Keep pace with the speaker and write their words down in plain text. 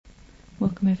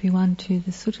Welcome everyone to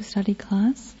the Sutta study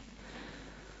class.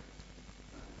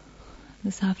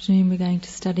 This afternoon we're going to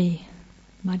study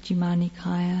Majjhima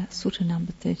Nikaya Sutta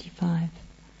number 35.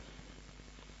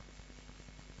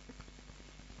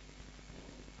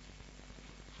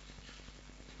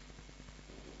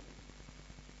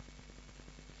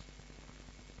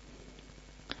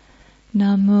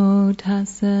 Namo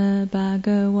tassa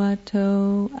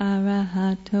bhagavato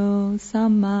arahato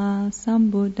samma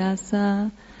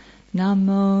sambuddhassa.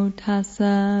 Namo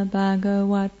tassa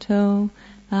bhagavato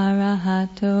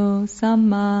arahato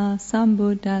samma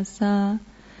sambuddhassa.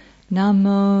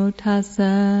 Namo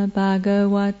tassa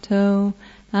bhagavato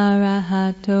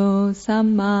arahato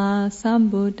samma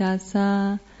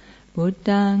sambuddhassa.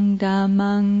 Buddhaṃ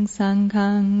Dhammang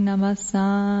Sanghang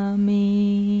Namassami.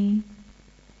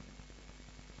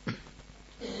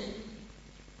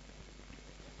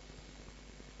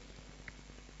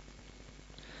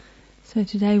 So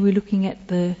today we're looking at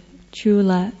the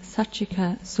Chula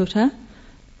Sachika Sutta,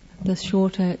 the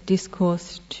shorter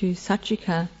discourse to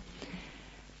Sachika,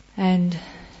 and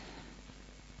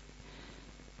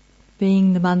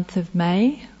being the month of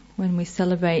May, when we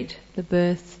celebrate the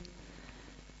birth,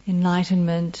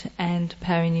 enlightenment and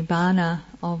parinibbana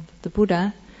of the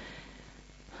Buddha,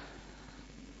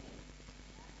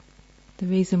 the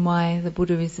reason why the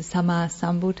Buddha is the Samma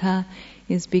Sambuddha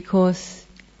is because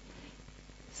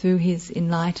through his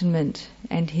enlightenment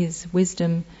and his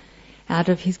wisdom, out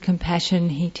of his compassion,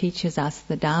 he teaches us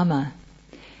the Dharma.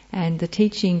 And the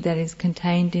teaching that is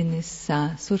contained in this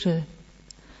sutta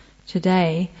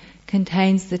today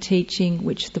contains the teaching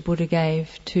which the Buddha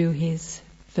gave to his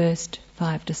first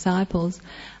 5 disciples,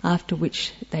 after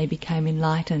which they became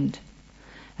enlightened.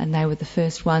 And they were the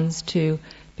first ones to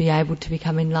be able to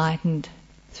become enlightened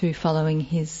through following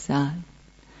his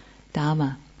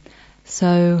Dharma.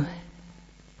 So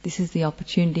this is the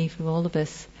opportunity for all of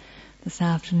us this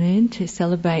afternoon to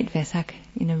celebrate Vesak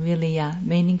in a really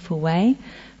meaningful way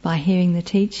by hearing the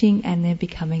teaching and then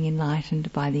becoming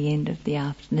enlightened by the end of the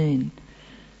afternoon.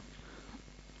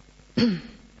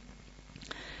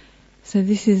 So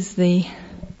this is the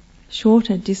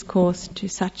shorter discourse to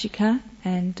Sachika,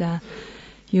 and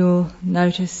you'll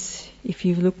notice if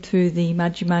you look through the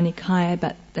Majjhima Nikaya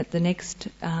that the next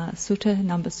sutta,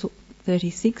 number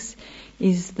 36,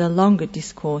 is the longer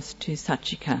discourse to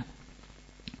Sachika.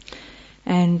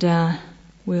 And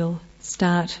we'll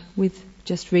start with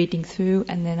just reading through,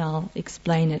 and then I'll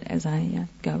explain it as I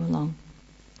go along.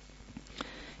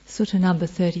 Sutta number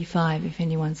 35, if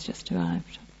anyone's just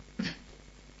arrived.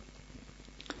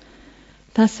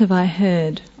 Thus have I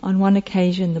heard, on one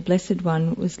occasion the Blessed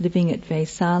One was living at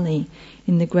Vaisali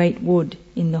in the great wood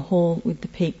in the hall with the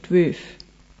peaked roof.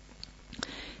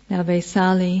 Now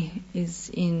Vaisali is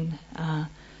in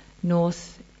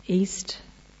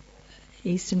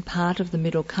eastern part of the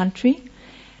Middle Country,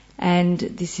 and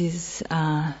this is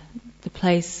the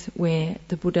place where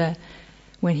the Buddha,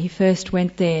 when he first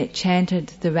went there, chanted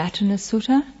the Ratana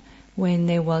Sutta when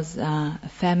there was a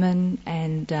famine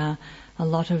and a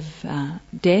lot of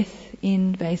death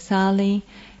in Vaisali,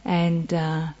 and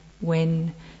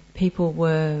when people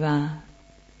were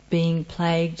being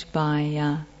plagued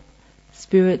by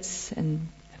spirits and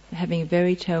having a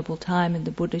very terrible time, and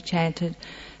the Buddha chanted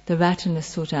the Ratana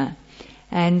Sutta.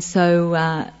 And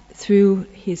so through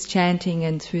his chanting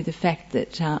and through the fact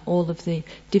that all of the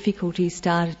difficulties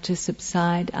started to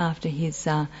subside after his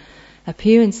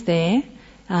appearance there,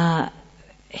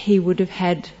 he would have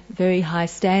had very high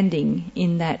standing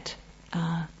in that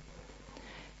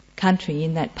country,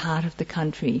 in that part of the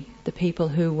country. The people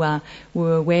who were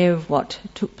aware of what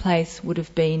took place would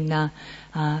have been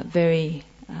very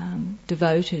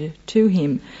devoted to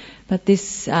him. But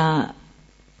this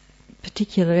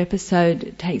particular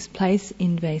episode takes place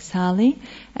in Vaisali,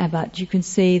 but you can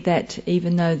see that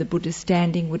even though the Buddha's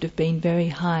standing would have been very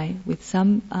high with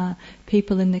some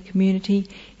people in the community,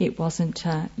 it wasn't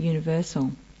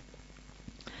universal.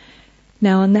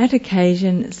 Now on that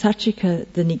occasion,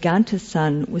 Sachika the Niganta's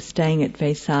son was staying at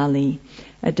Vaisali,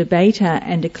 a debater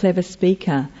and a clever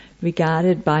speaker,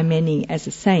 regarded by many as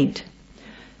a saint.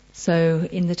 So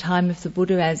in the time of the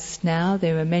Buddha, as now,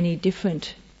 there are many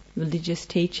different religious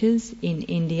teachers in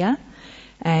India,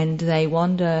 and they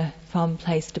wander from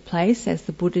place to place as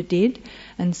the Buddha did.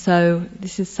 And so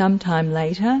this is some time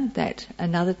later that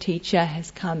another teacher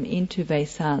has come into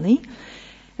Vaisali,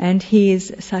 and he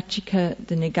is Sachika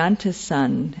the Niganta's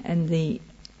son, and the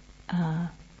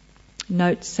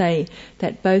notes say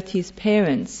that both his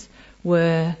parents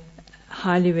were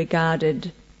highly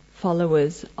regarded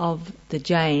followers of the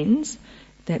Jains.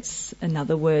 That's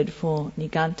another word for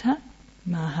Niganta,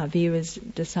 Mahavira's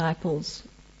disciples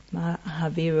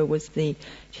Mahavira was the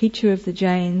teacher of the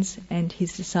Jains, and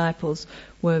his disciples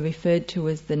were referred to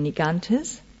as the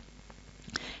Nigantas.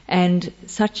 And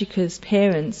Sachika's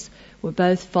parents were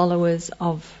both followers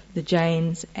of the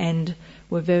Jains and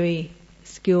were very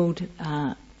skilled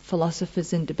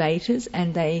philosophers and debaters,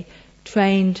 and they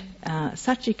trained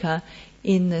Sachika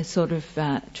in the sort of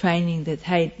training that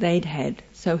they'd had.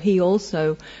 So he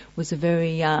also was a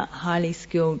very highly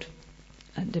skilled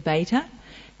debater,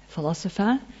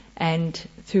 philosopher, and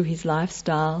through his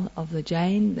lifestyle of the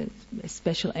Jain, the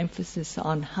special emphasis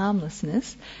on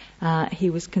harmlessness, he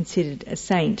was considered a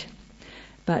saint.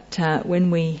 But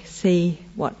when we see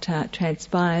what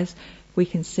transpires, we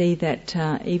can see that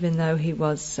even though he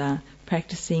was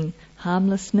practicing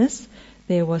harmlessness,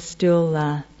 there was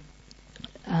still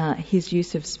his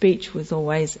use of speech was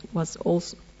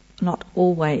also not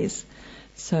always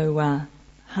so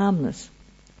harmless.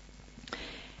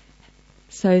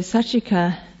 So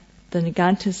Sachika, the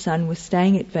Niganta's son, was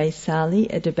staying at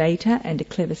Vaisali, a debater and a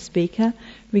clever speaker,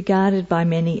 regarded by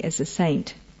many as a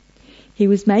saint. He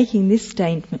was making this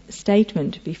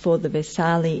statement before the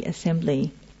Vaisali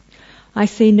assembly. I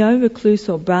see no recluse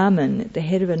or Brahmin, the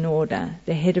head of an order,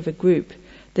 the head of a group,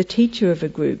 the teacher of a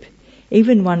group,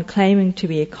 even one claiming to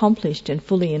be accomplished and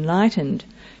fully enlightened,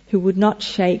 who would not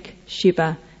shake,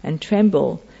 shiver and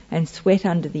tremble and sweat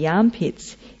under the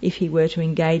armpits if he were to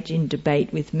engage in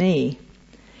debate with me.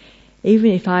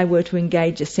 Even if I were to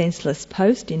engage a senseless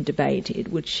post in debate, it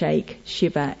would shake,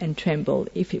 shiver and tremble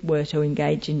if it were to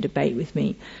engage in debate with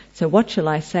me. So what shall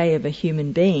I say of a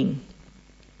human being?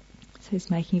 So he's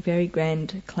making very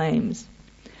grand claims.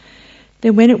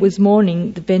 Then when it was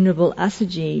morning, the Venerable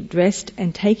Assaji, dressed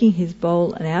and taking his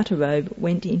bowl and outer robe,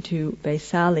 went into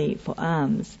Vaisali for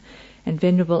alms. And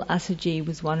Venerable Assaji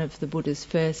was one of the Buddha's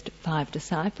first 5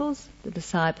 disciples, the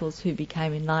disciples who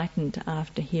became enlightened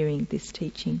after hearing this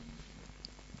teaching.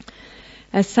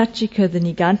 As Sachika, the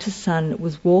Niganta's son,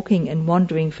 was walking and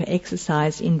wandering for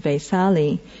exercise in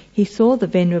Vaisali, he saw the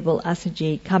Venerable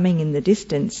Assaji coming in the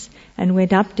distance and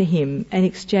went up to him and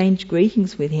exchanged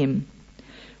greetings with him.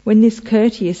 When this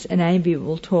courteous and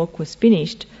amiable talk was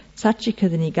finished, Sachika,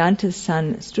 the Niganta's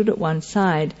son, stood at one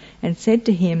side and said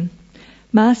to him,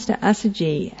 Master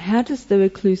Assaji, how does the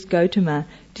recluse Gotama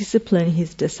discipline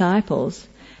his disciples,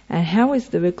 and how is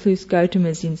the recluse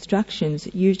Gotama's instructions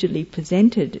usually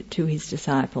presented to his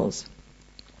disciples?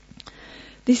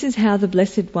 This is how the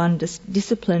Blessed One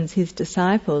disciplines his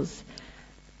disciples,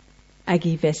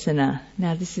 Agivesana.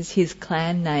 Now this is his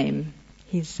clan name.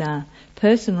 His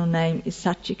personal name is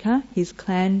Sachika. His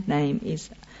clan name is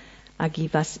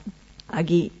Agivesana,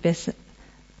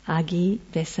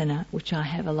 which I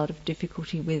have a lot of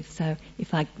difficulty with. So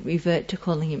if I revert to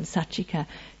calling him Sachika,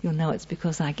 you'll know it's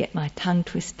because I get my tongue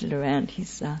twisted around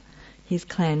his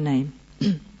clan name.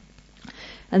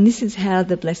 And this is how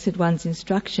the Blessed One's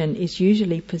instruction is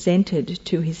usually presented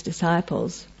to his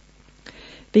disciples.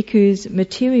 Because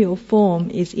material form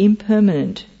is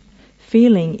impermanent,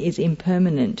 feeling is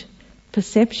impermanent,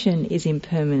 perception is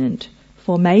impermanent,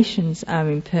 formations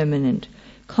are impermanent,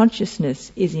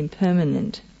 consciousness is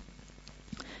impermanent.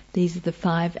 These are the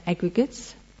 5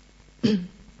 aggregates, the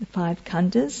 5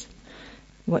 khandhas,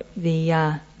 what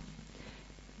the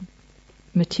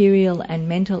material and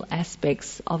mental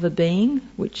aspects of a being,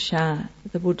 which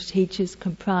the Buddha teaches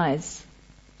comprise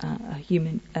a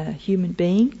human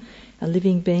being, a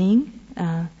living being,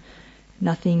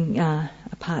 nothing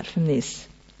apart from this.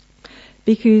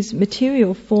 Because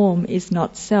material form is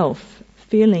not self,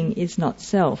 feeling is not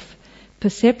self,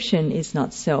 perception is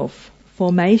not self,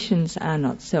 formations are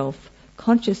not self,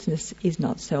 consciousness is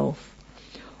not self.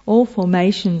 All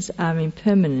formations are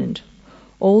impermanent,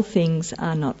 all things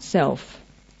are not self.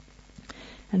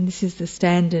 And this is the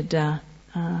standard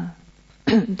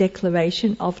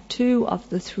declaration of 2 of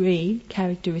the 3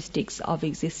 characteristics of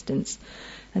existence.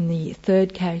 And the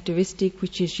 3rd characteristic,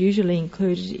 which is usually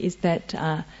included, is that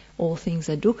all things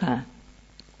are dukkha.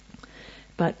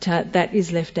 But that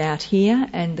is left out here,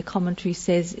 and the commentary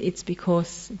says it's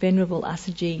because Venerable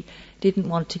Assaji didn't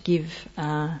want to give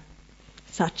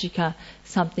Sachika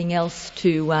something else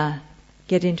to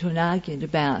get into an argument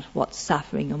about what's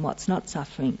suffering and what's not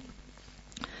suffering.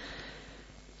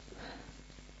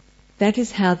 That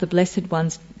is how the Blessed One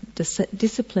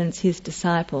disciplines his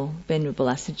disciple, Venerable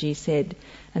Assaji said,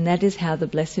 and that is how the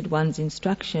Blessed One's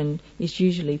instruction is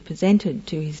usually presented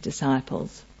to his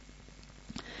disciples.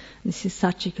 This is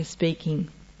Sachika speaking.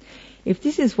 If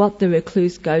this is what the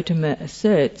recluse Gotama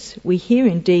asserts, we hear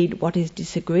indeed what is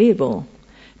disagreeable.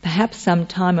 Perhaps some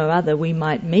time or other we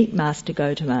might meet Master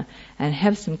Gotama and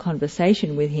have some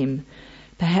conversation with him.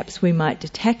 Perhaps we might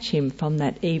detach him from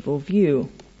that evil view.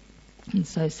 And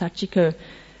so Sachika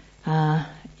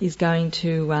is going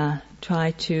to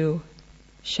try to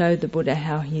show the Buddha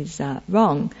how he's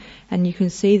wrong. And you can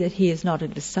see that he is not a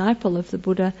disciple of the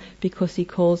Buddha because he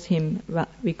calls him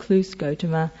Recluse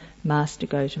Gotama, Master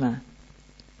Gotama.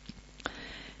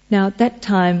 Now at that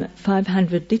time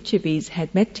 500 Lichavis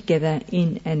had met together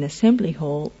in an assembly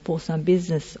hall for some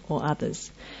business or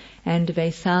others. And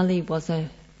Vesali was a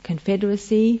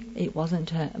confederacy, it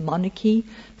wasn't a monarchy,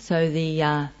 so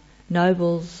the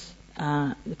nobles,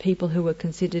 the people who were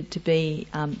considered to be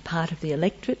part of the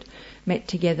electorate, met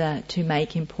together to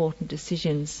make important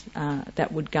decisions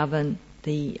that would govern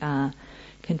the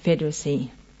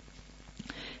confederacy.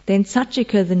 Then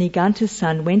Sachika, the Niganta's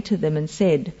son, went to them and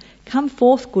said, "Come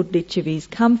forth, good Lichavis,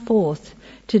 come forth.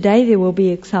 Today there will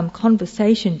be some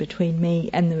conversation between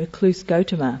me and the recluse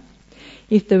Gotama.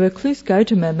 If the recluse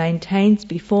Gotama maintains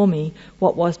before me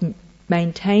what was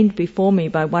maintained before me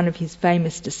by one of his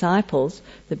famous disciples,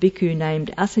 the bhikkhu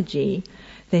named Assaji,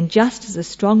 then just as a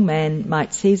strong man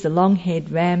might seize a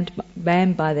long-haired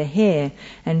ram by the hair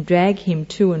and drag him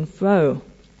to and fro,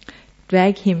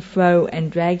 drag him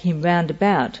round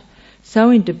about, so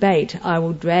in debate I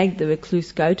will drag the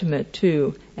recluse Gotama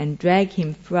to and drag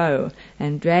him fro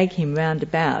and drag him round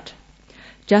about.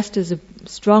 Just as a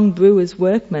strong brewer's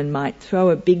workman might throw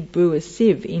a big brewer's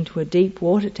sieve into a deep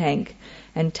water tank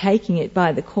and taking it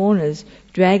by the corners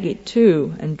drag it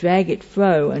to and drag it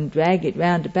fro and drag it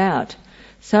round about,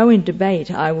 so in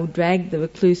debate I will drag the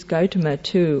recluse Gotama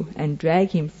to and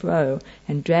drag him fro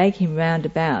and drag him round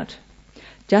about.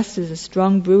 Just as a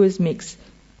strong brewer's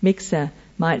mixer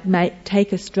might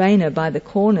take a strainer by the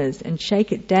corners and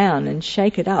shake it down and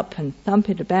shake it up and thump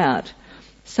it about,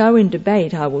 so in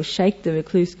debate I will shake the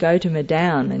recluse Gotama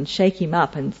down and shake him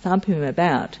up and thump him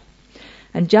about.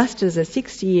 And just as a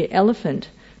 60-year elephant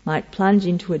might plunge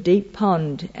into a deep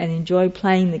pond and enjoy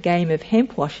playing the game of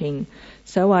hemp washing,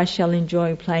 so I shall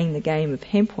enjoy playing the game of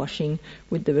hemp washing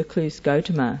with the recluse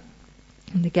Gotama."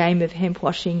 And the game of hemp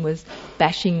washing was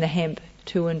bashing the hemp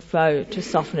to and fro to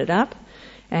soften it up.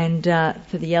 And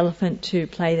for the elephant to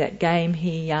play that game,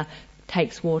 he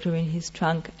takes water in his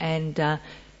trunk and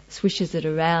swishes it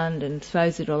around and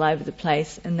throws it all over the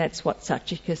place, and that's what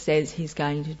Sachika says he's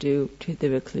going to do to the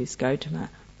recluse Gotama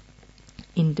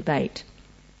in debate.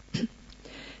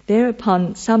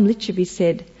 Thereupon some Lichavis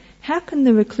said, "How can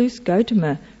the recluse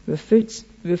Gotama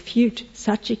refute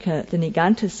Sachika the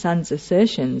Niganta's son's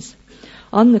assertions?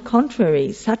 On the contrary,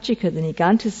 Sachika the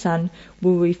Niganta's son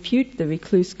will refute the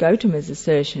recluse Gotama's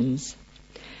assertions."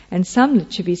 And some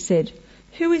Lichavis said,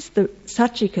 "Who is the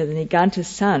Sachika the Niganta's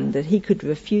son that he could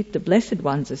refute the Blessed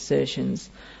One's assertions?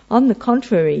 On the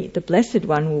contrary, the Blessed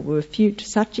One will refute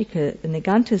Sachika the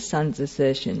Niganta's son's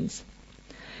assertions."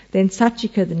 Then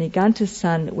Sachika the Niganta's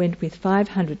son went with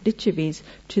 500 Lichavis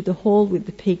to the hall with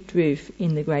the peaked roof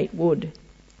in the great wood.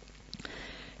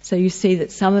 So you see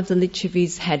that some of the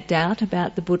Lichavis had doubt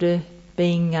about the Buddha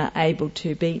being able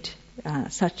to beat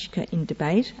Sachika in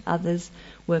debate. Others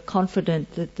were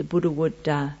confident that the Buddha would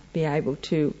be able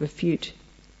to refute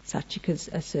Sachika's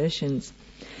assertions.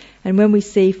 And when we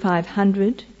see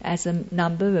 500 as a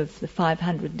number of the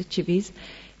 500 Lichavis,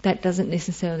 that doesn't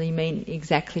necessarily mean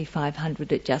exactly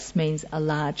 500, it just means a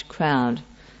large crowd.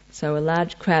 So a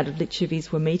large crowd of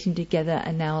Lichavis were meeting together,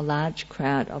 and now a large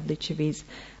crowd of Lichavis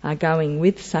are going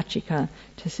with Sachika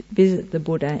to visit the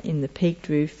Buddha in the peaked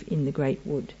roof in the great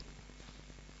wood.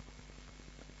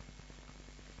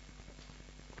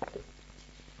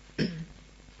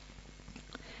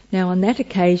 Now on that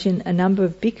occasion a number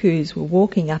of bhikkhus were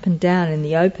walking up and down in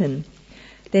the open.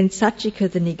 Then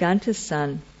Sachika the Niganta's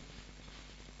son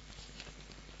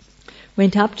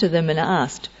went up to them and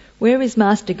asked, "Where is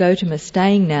Master Gotama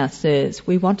staying now, sirs?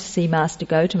 We want to see Master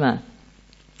Gotama."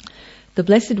 "The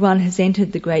Blessed One has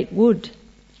entered the great wood,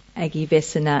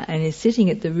 Agivesana, and is sitting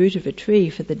at the root of a tree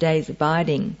for the day's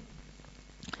abiding."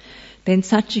 Then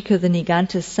Sachika the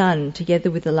Niganta's son,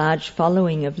 together with a large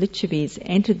following of Lichavis,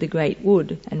 entered the great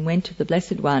wood and went to the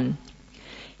Blessed One.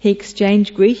 He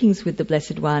exchanged greetings with the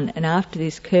Blessed One, and after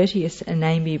this courteous and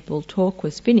amiable talk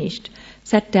was finished,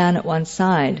 sat down at one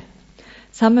side.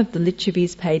 Some of the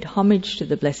Lichavis paid homage to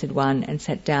the Blessed One and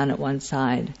sat down at one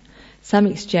side. Some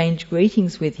exchanged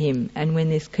greetings with him, and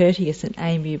when this courteous and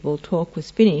amiable talk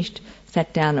was finished,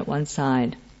 sat down at one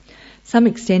side. Some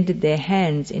extended their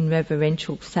hands in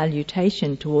reverential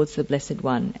salutation towards the Blessed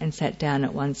One and sat down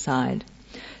at one side.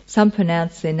 Some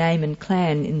pronounced their name and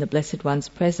clan in the Blessed One's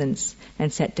presence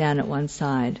and sat down at one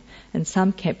side, and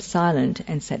some kept silent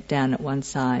and sat down at one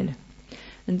side.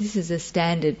 And this is a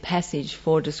standard passage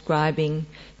for describing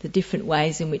the different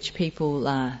ways in which people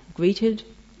greeted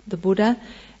the Buddha,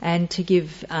 and to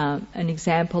give an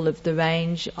example of the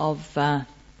range of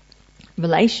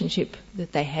relationship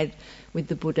that they had with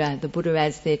the Buddha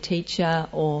as their teacher,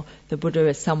 or the Buddha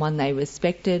as someone they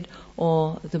respected,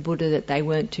 or the Buddha that they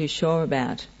weren't too sure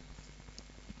about.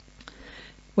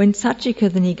 When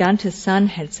Satchika, the Niganta's son,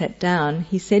 had sat down,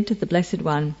 he said to the Blessed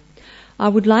One, "I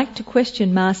would like to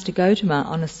question Master Gotama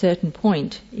on a certain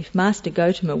point, if Master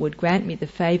Gotama would grant me the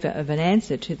favour of an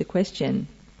answer to the question."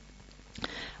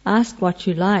 "Ask what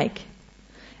you like,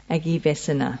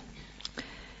 Agivesana."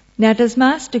 Now, does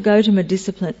Master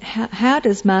Gotama how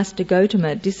does Master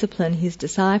Gotama discipline his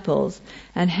disciples,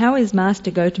 and how is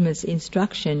Master Gotama's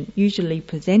instruction usually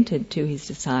presented to his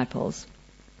disciples?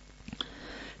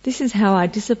 "This is how I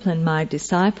discipline my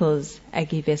disciples,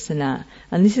 Agivesana,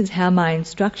 and this is how my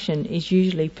instruction is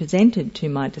usually presented to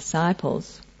my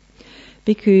disciples.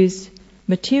 Because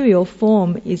material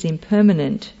form is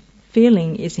impermanent,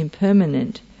 feeling is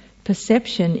impermanent,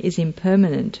 perception is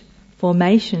impermanent,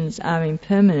 formations are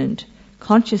impermanent,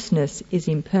 consciousness is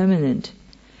impermanent.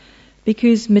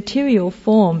 Because material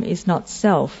form is not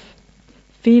self,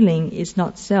 feeling is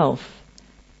not self,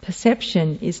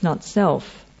 perception is not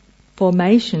self,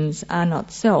 formations are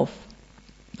not self,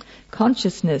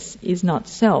 consciousness is not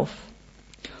self.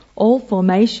 All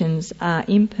formations are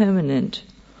impermanent,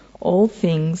 all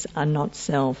things are not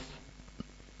self.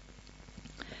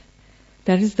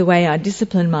 That is the way I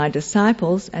discipline my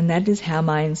disciples, and that is how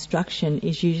my instruction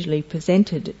is usually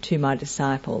presented to my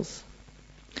disciples."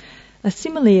 "A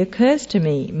simile occurs to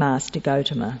me, Master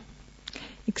Gotama."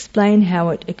 "Explain how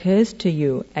it occurs to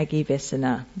you,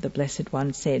 Agivesana," the Blessed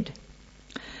One said.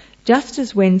 "Just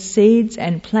as when seeds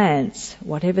and plants,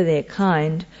 whatever their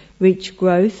kind, reach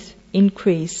growth,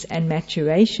 increase and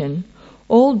maturation,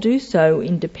 all do so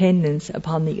in dependence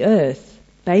upon the earth,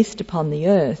 based upon the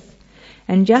earth,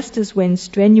 and just as when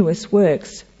strenuous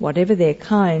works, whatever their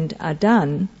kind, are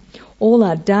done, all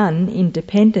are done in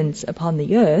dependence upon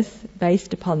the earth,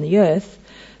 based upon the earth,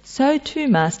 so too,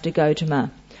 Master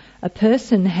Gotama, a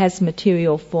person has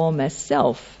material form as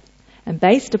self, and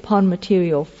based upon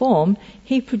material form,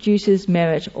 he produces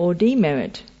merit or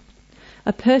demerit.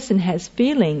 A person has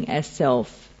feeling as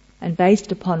self, and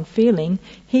based upon feeling,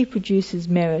 he produces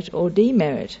merit or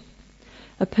demerit.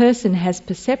 A person has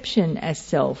perception as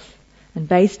self, and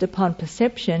based upon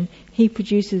perception, he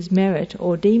produces merit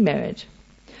or demerit.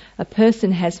 A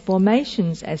person has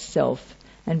formations as self,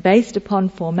 and based upon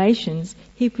formations,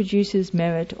 he produces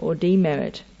merit or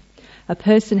demerit. A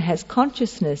person has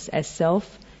consciousness as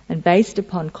self, and based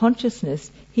upon consciousness,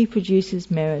 he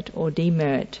produces merit or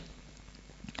demerit.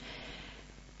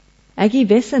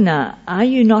 Agivesana, are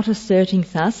you not asserting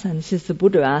thus, and this is the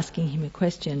Buddha asking him a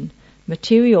question,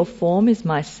 material form is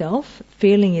myself,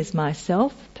 feeling is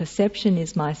myself, perception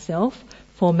is myself,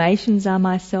 formations are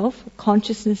myself,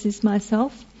 consciousness is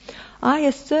myself? I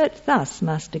assert thus,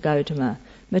 Master Gotama,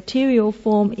 material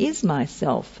form is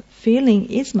myself, feeling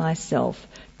is myself,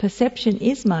 perception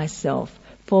is myself,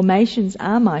 formations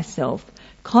are myself,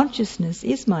 consciousness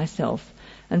is myself,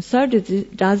 and so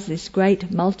does this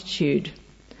great multitude.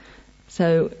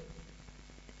 So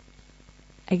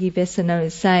Agivesana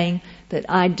is saying that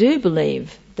I do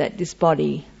believe that this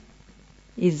body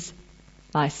is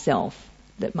myself,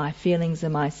 that my feelings are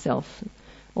myself,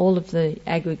 all of the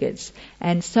aggregates,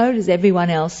 and so does everyone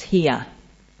else here.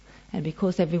 And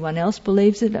because everyone else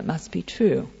believes it, it must be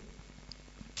true.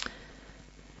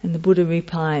 And the Buddha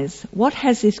replies, what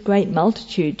has this great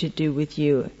multitude to do with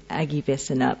you,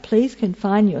 Agivesana? Please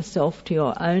confine yourself to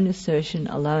your own assertion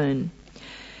alone.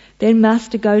 Then,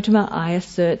 Master Gotama, I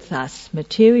assert thus,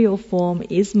 material form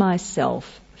is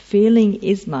myself, feeling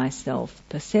is myself,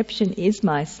 perception is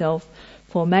myself,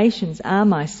 formations are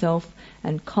myself,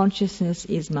 and consciousness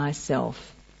is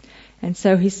myself. And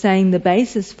so he's saying the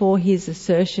basis for his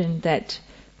assertion that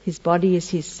his body is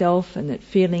his self and that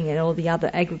feeling and all the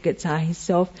other aggregates are his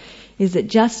self is that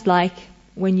just like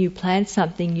when you plant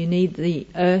something you need the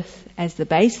earth as the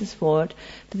basis for it,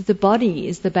 that the body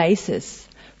is the basis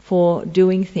for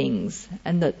doing things,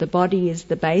 and that the body is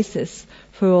the basis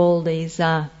for all these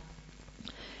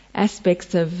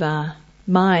aspects of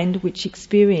mind which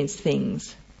experience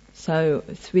things. So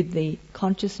with the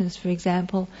consciousness, for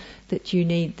example, that you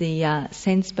need the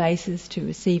sense basis to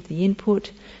receive the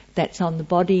input, that's on the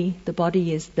body. The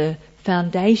body is the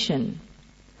foundation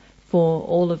for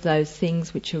all of those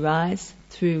things which arise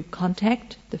through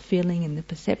contact, the feeling and the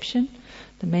perception,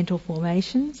 the mental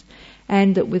formations,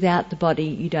 and that without the body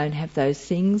you don't have those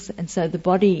things. And so the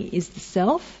body is the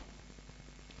self,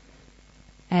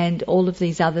 and all of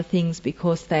these other things,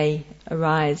 because they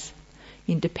arise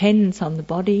in dependence on the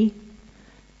body,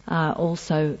 are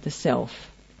also the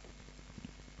self.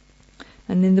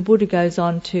 And then the Buddha goes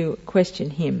on to question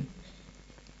him.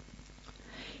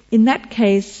 In that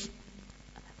case,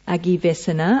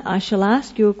 Agivesana, I shall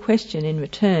ask you a question in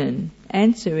return.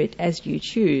 Answer it as you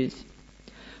choose.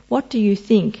 What do you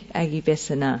think,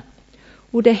 Agivesana?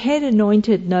 Would a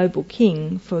head-anointed noble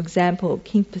king, for example,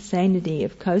 King Pasenadi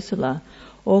of Kosala,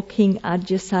 or King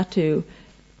Ajatasattu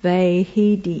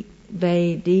Vaidehi,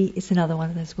 it's another one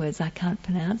of those words I can't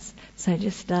pronounce, so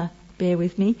just bear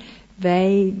with me,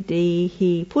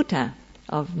 Vaidehiputta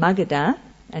of Magadha,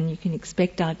 and you can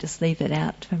expect I'll just leave it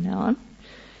out from now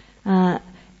on.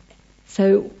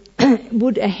 So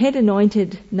would a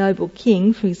head-anointed noble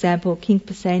king, for example, King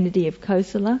Pasenadi of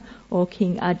Kosala or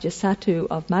King Ajatasattu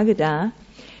of Magadha,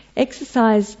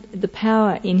 exercise the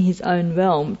power in his own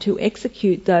realm to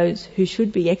execute those who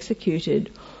should be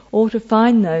executed, or to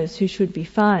find those who should be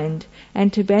fined,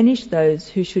 and to banish those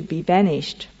who should be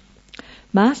banished?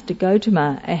 Master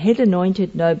Gotama, a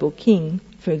head-anointed noble king,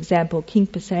 for example, King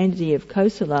Pasenadi of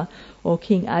Kosala or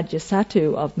King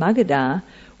Ajatasattu of Magadha,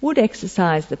 would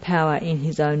exercise the power in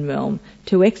his own realm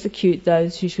to execute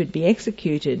those who should be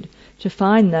executed, to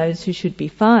fine those who should be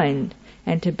fined,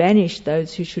 and to banish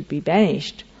those who should be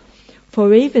banished.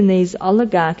 For even these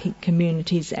oligarchic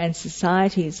communities and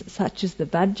societies, such as the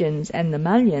Vajjans and the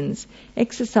Malyans,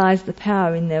 exercise the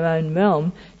power in their own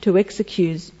realm to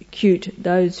execute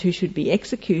those who should be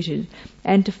executed,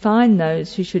 and to fine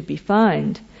those who should be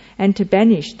fined, and to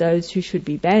banish those who should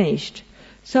be banished.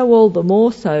 So all the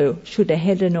more so should a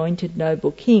head-anointed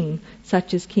noble king,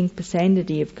 such as King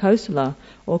Pasenadi of Kosala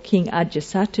or King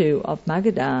Ajatasattu of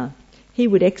Magadha. He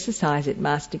would exercise it,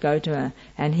 Master Gotama,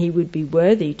 and he would be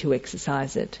worthy to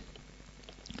exercise it.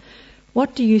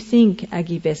 What do you think,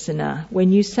 Agivesana,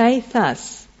 when you say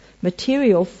thus,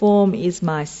 material form is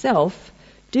myself,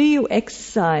 do you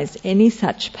exercise any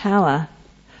such power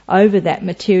over that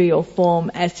material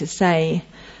form as to say,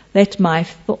 let my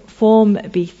form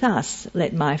be thus,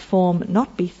 let my form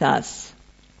not be thus?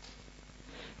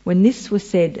 When this was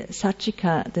said,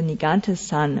 Sachika, the Niganta's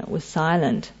son, was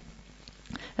silent.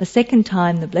 A second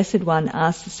time the Blessed One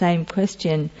asked the same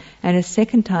question, and a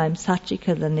second time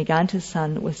Sachika, the Niganta's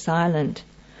son, was silent.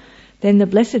 Then the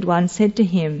Blessed One said to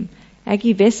him,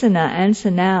 Agivesana,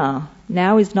 answer now.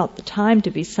 Now is not the time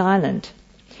to be silent.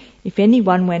 If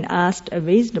anyone, when asked a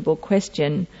reasonable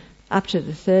question, up to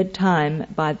the third time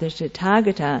by the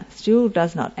Tathagata, still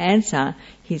does not answer,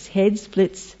 his head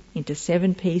splits into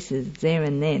 7 pieces there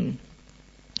and then.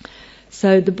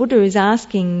 So the Buddha is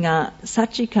asking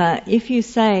Sachika, if you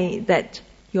say that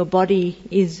your body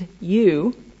is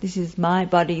you, this is my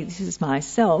body, this is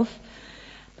myself,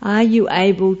 are you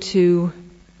able to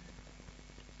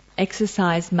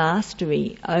exercise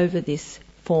mastery over this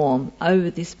form, over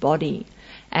this body,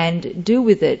 and do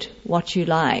with it what you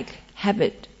like, have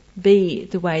it be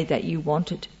the way that you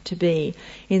want it to be,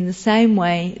 in the same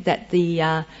way that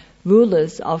the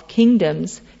rulers of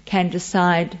kingdoms can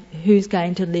decide who's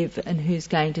going to live and who's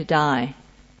going to die,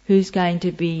 who's going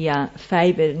to be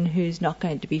favoured and who's not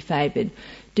going to be favoured.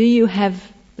 Do you have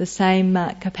the same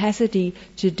capacity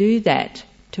to do that,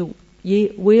 to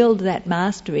wield that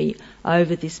mastery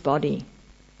over this body?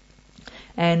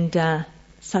 And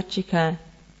Sachika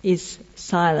is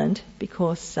silent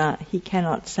because he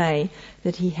cannot say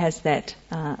that he has that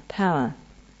power.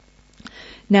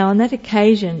 Now on that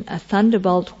occasion, a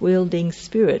thunderbolt-wielding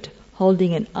spirit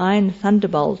holding an iron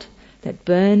thunderbolt that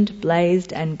burned,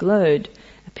 blazed and glowed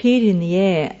appeared in the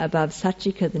air above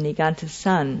Sachika the Niganta's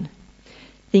son.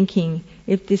 Thinking,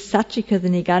 if this Sachika the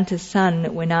Niganta's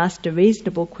son, when asked a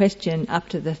reasonable question up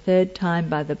to the third time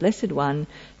by the Blessed One,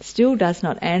 still does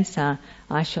not answer,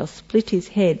 I shall split his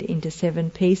head into 7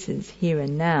 pieces here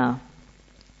and now.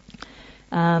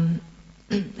 And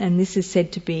this is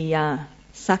said to be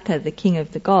Sakka, the king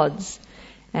of the gods.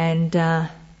 And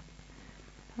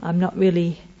I'm not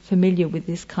really familiar with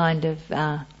this kind of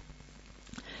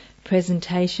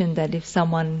presentation, that if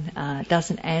someone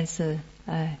doesn't answer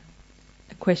a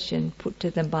question put to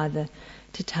them by the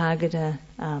Tathagata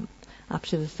up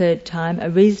to the third time, a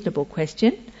reasonable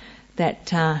question, that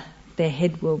their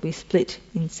head will be split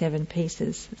in 7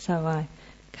 pieces. So I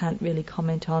can't really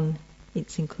comment on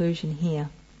its inclusion here.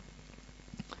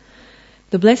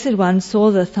 The Blessed One saw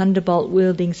the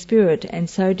thunderbolt-wielding spirit, and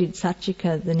so did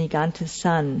Sachika the Niganta's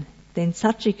son. Then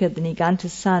Sachika the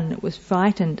Niganta's son was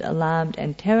frightened, alarmed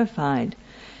and terrified.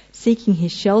 Seeking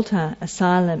his shelter,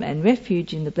 asylum and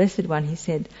refuge in the Blessed One, he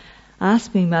said,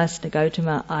 "Ask me, Master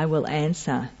Gotama, I will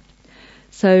answer."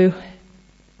 So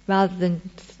rather than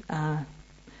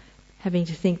having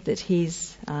to think that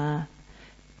he's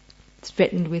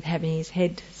threatened with having his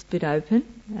head split open,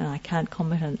 and I can't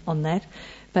comment on that,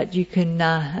 but you can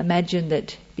imagine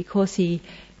that because he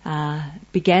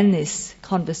began this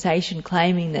conversation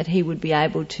claiming that he would be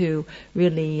able to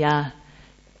really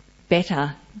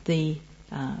better the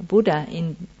Buddha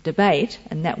in debate,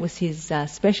 and that was his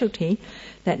specialty,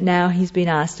 that now he's been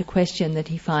asked a question that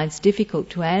he finds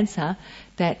difficult to answer,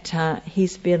 that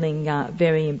he's feeling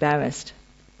very embarrassed.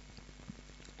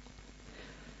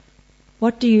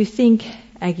 What do you think,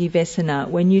 Agivesana,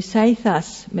 when you say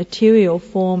thus, material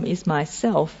form is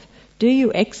myself? Do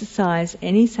you exercise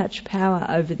any such power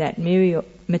over that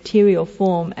material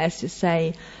form as to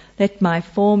say, let my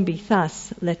form be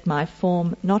thus, let my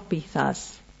form not be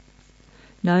thus?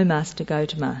 No, Master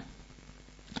Gotama.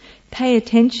 Pay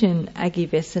attention,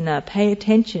 Agivesana, pay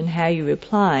attention how you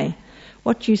reply.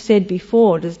 What you said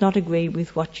before does not agree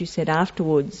with what you said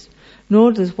afterwards,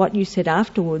 nor does what you said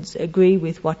afterwards agree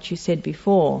with what you said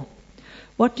before.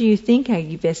 What do you think,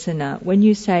 Agivesana, when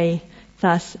you say,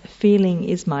 thus, feeling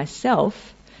is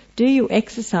myself? Do you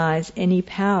exercise any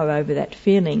power over that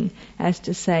feeling as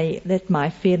to say, let my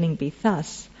feeling be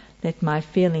thus, let my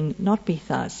feeling not be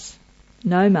thus?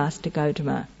 No, Master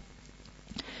Gotama.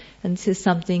 And this is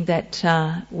something that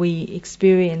we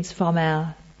experience from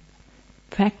our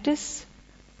practice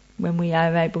when we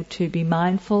are able to be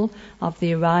mindful of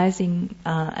the arising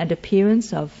and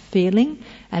appearance of feeling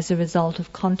as a result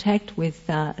of contact with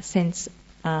sense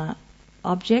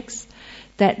objects,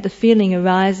 that the feeling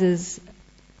arises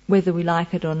whether we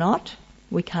like it or not.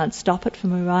 We can't stop it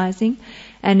from arising,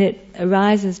 and it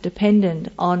arises dependent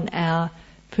on our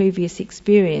previous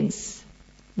experience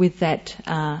with that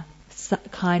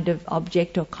kind of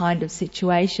object or kind of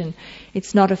situation.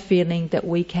 It's not a feeling that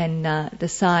we can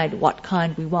decide what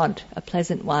kind we want, a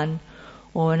pleasant one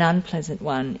or an unpleasant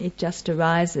one. It just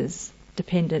arises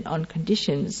dependent on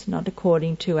conditions, not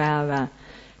according to our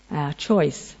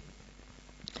choice.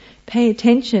 Pay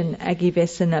attention,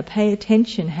 Agivesana, pay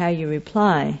attention how you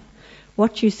reply.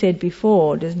 What you said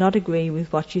before does not agree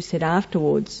with what you said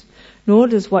afterwards, nor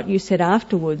does what you said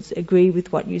afterwards agree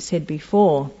with what you said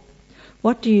before.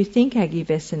 What do you think,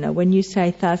 Agivesana, when you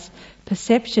say thus,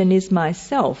 perception is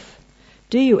myself?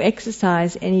 Do you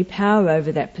exercise any power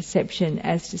over that perception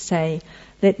as to say,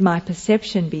 let my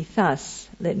perception be thus,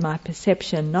 let my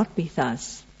perception not be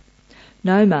thus?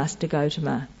 No, Master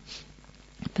Gotama.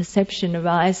 Perception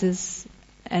arises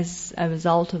as a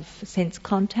result of sense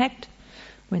contact.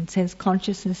 When sense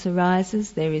consciousness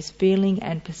arises, there is feeling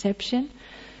and perception.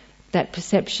 That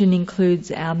perception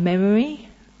includes our memory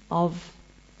of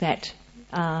that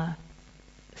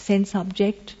sense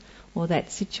object or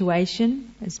that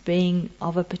situation as being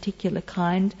of a particular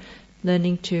kind,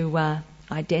 learning to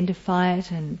identify it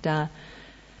and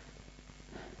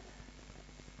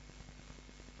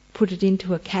put it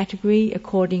into a category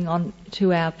according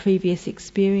to our previous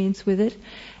experience with it.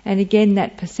 And again,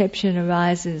 that perception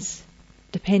arises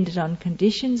dependent on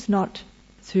conditions, not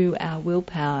through our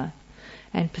willpower.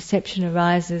 And perception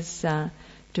arises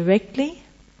directly,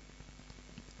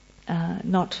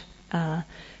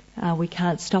 we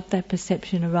can't stop that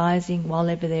perception arising while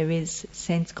ever there is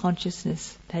sense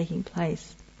consciousness taking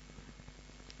place.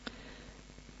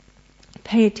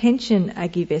 Pay attention,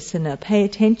 Agivesana, pay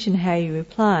attention how you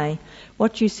reply.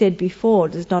 What you said before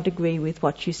does not agree with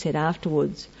what you said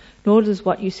afterwards, nor does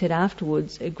what you said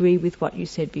afterwards agree with what you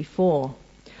said before.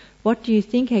 What do you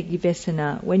think,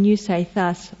 Agivesana, when you say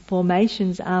thus,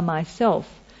 formations are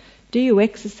myself? Do you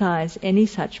exercise any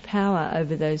such power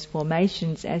over those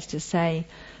formations as to say,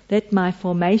 let my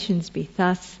formations be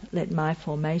thus, let my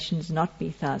formations not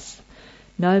be thus?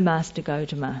 No, Master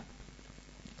Gotama.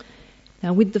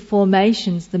 Now with the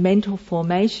formations, the mental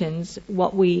formations,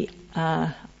 what we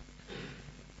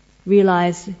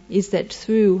realize is that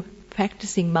through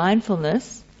practicing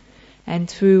mindfulness and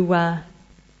through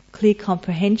clear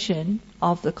comprehension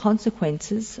of the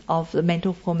consequences of the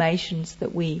mental formations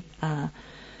that we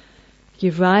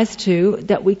give rise to,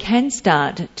 that we can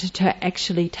start to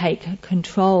actually take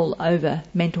control over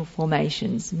mental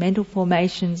formations. Mental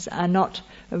formations are not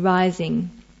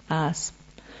arising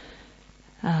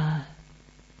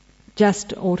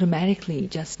just automatically,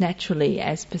 just naturally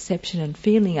as perception and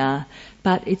feeling are,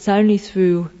 but it's only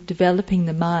through developing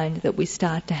the mind that we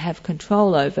start to have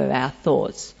control over our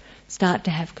thoughts, start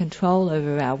to have control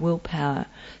over our willpower,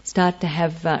 start to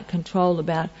have control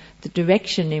about the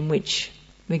direction in which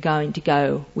we're going to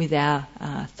go with our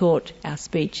thought, our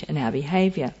speech and our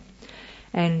behaviour.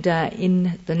 And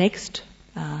in the next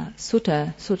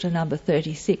sutta, sutta number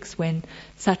 36, when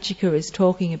Satchika is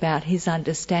talking about his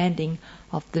understanding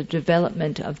of the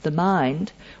development of the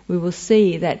mind, we will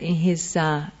see that in his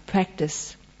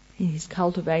practice, in his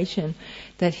cultivation,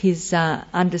 that his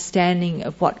understanding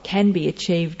of what can be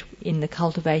achieved in the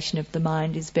cultivation of the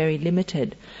mind is very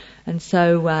limited. And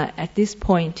so at this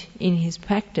point in his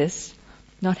practice,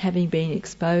 not having been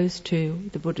exposed to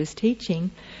the Buddha's teaching,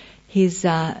 he's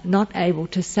not able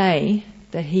to say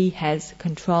that he has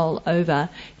control over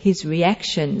his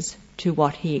reactions to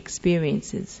what he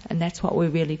experiences. And that's what we're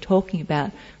really talking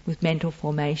about with mental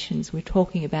formations. We're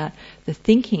talking about the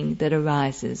thinking that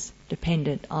arises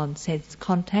dependent on sense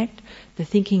contact, the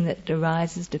thinking that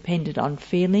arises dependent on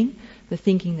feeling, the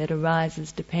thinking that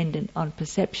arises dependent on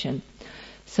perception.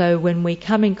 So when we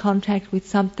come in contact with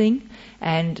something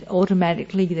and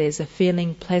automatically there's a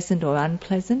feeling pleasant or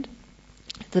unpleasant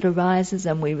that arises,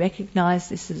 and we recognise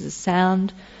this as a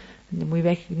sound, and then we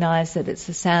recognise that it's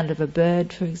the sound of a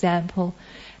bird, for example,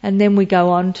 and then we go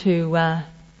on to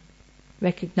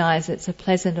recognise it's a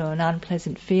pleasant or an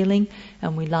unpleasant feeling,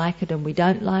 and we like it and we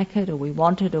don't like it, or we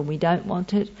want it or we don't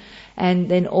want it, and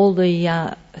then all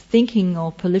the thinking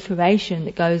or proliferation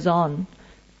that goes on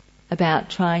about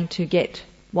trying to get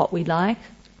what we like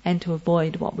and to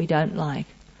avoid what we don't like.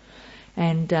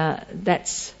 And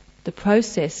that's the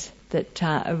process that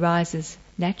arises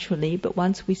naturally, but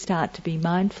once we start to be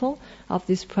mindful of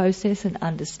this process and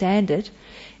understand it,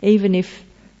 even if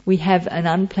we have an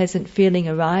unpleasant feeling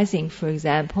arising, for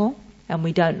example, and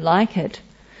we don't like it,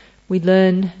 we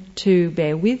learn to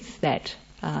bear with that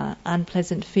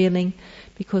unpleasant feeling,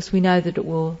 because we know that it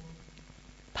will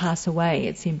pass away,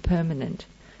 it's impermanent,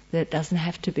 that it doesn't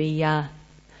have to be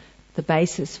the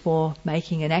basis for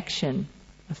making an action,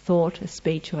 a thought, a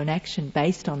speech or an action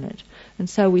based on it. And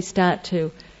so we start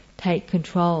to take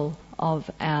control of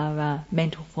our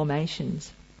mental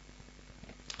formations.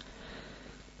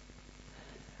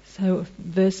 So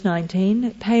verse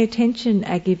 19, pay attention,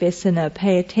 Agivesana,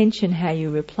 pay attention how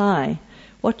you reply.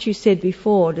 What you said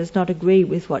before does not agree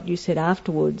with what you said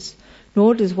afterwards,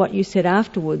 nor does what you said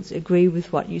afterwards agree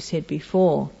with what you said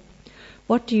before.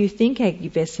 What do you think,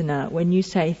 Agivesana, when you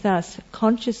say thus,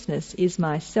 consciousness is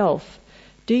myself?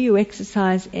 Do you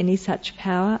exercise any such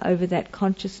power over that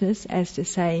consciousness as to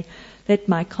say, let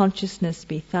my consciousness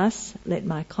be thus, let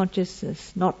my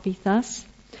consciousness not be thus?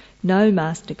 No,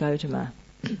 Master Gotama.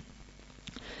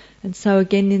 And so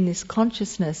again in this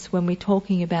consciousness, when we're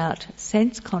talking about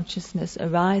sense consciousness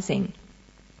arising,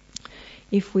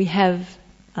 if we have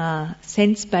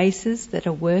sense bases that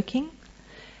are working,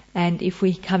 and if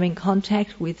we come in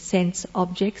contact with sense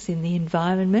objects in the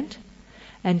environment,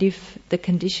 and if the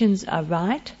conditions are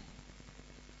right,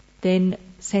 then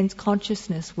sense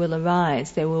consciousness will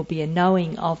arise. There will be a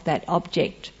knowing of that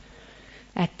object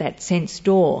at that sense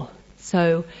door.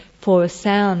 So for a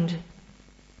sound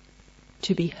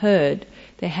to be heard,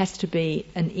 there has to be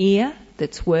an ear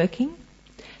that's working.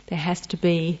 There has to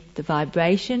be the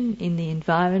vibration in the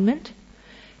environment.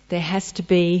 There has to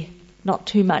be not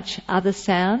too much other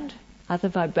sound, other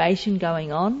vibration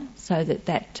going on, so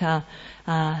that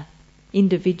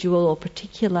individual or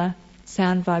particular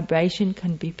sound vibration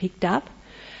can be picked up.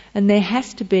 And there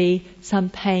has to be some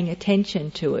paying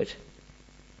attention to it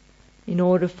in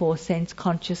order for sense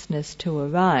consciousness to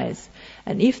arise.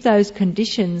 And if those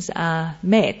conditions are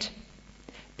met,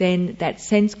 then that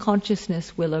sense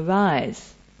consciousness will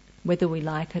arise, whether we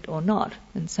like it or not.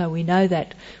 And so we know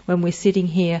that when we're sitting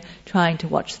here trying to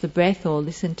watch the breath or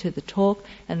listen to the talk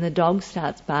and the dog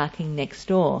starts barking next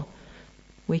door,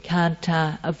 we can't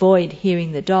avoid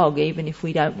hearing the dog even if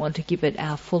we don't want to give it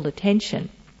our full attention.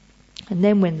 And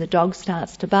then when the dog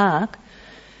starts to bark,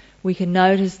 we can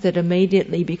notice that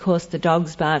immediately, because the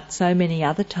dog's barked so many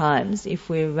other times, if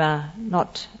we're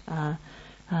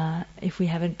if we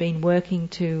haven't been working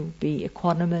to be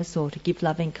equanimous or to give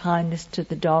loving kindness to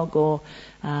the dog or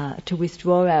to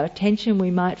withdraw our attention,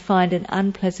 we might find an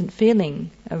unpleasant feeling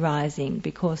arising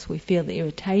because we feel the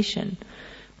irritation.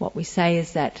 What we say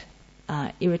is that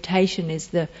irritation is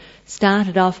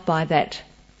started off by that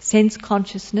sense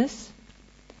consciousness,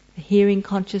 the hearing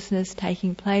consciousness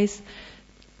taking place.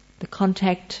 The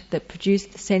contact that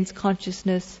produced the sense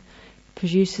consciousness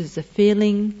produces the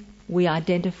feeling. We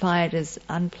identify it as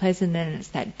unpleasant, and it's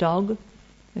that dog.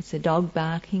 It's a dog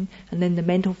barking. And then the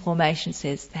mental formation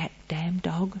says, that damn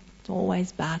dog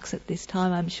always barks at this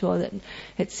time. I'm sure that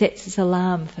it sets its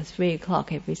alarm for 3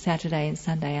 o'clock every Saturday and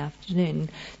Sunday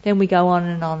afternoon. Then we go on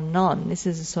and on and on. This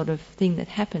is a sort of thing that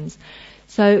happens.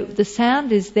 So the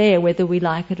sound is there whether we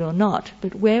like it or not.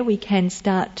 But where we can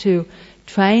start to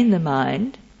train the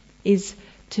mind is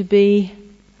to be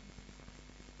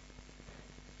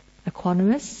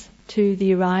equanimous to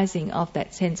the arising of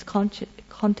that sense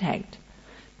contact,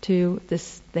 to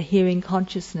the hearing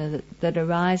consciousness that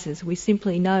arises. We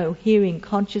simply know hearing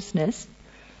consciousness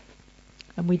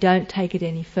and we don't take it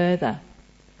any further.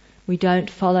 We don't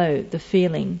follow the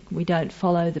feeling, we don't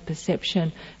follow the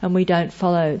perception, and we don't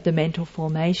follow the mental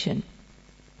formation.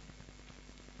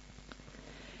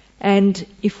 And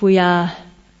if we are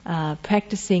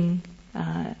practicing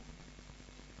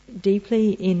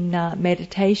deeply in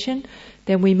meditation,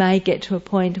 then we may get to a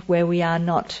point where we are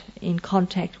not in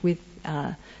contact with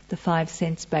the five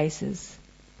sense bases.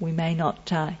 We may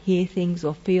not hear things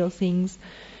or feel things.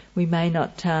 We may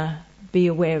not be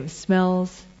aware of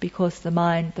smells, because the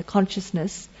mind, the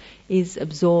consciousness, is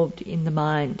absorbed in the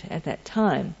mind at that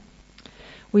time.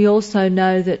 We also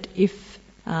know that if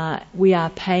we are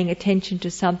paying attention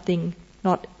to something,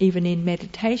 not even in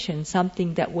meditation,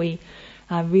 something that we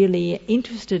are really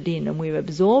interested in and we're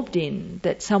absorbed in,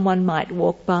 that someone might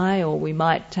walk by, or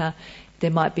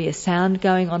there might be a sound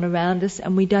going on around us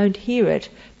and we don't hear it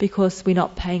because we're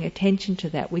not paying attention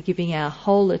to that. We're giving our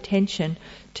whole attention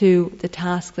to the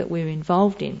task that we're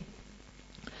involved in.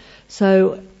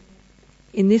 So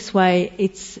in this way,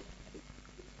 it's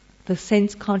the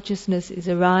sense consciousness is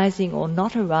arising or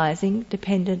not arising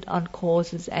dependent on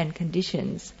causes and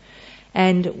conditions.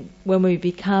 And when we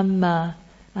become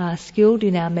skilled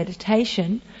in our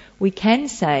meditation, we can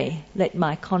say, let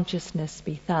my consciousness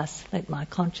be thus, let my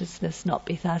consciousness not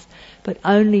be thus, but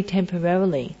only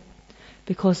temporarily,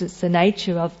 because it's the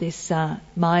nature of this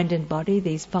mind and body,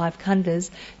 these five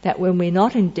khandhas, that when we're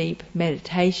not in deep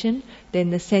meditation, then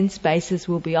the sense bases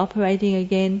will be operating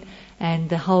again, and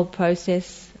the whole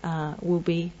process will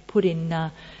be put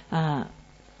in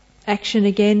action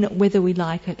again, whether we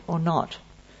like it or not.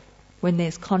 When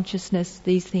there's consciousness,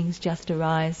 these things just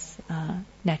arise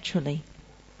naturally.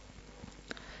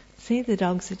 See, the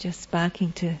dogs are just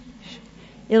barking to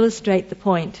illustrate the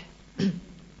point.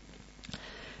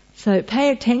 So pay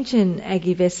attention,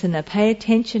 Agivesana, pay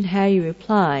attention how you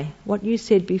reply. What you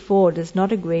said before does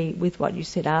not agree with what you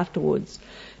said afterwards,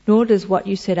 nor does what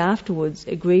you said afterwards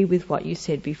agree with what you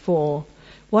said before.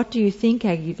 What do you think,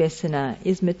 Agivesana?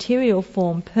 Is material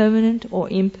form permanent or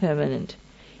impermanent?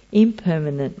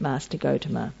 Impermanent, Master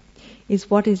Gotama. Is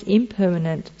what is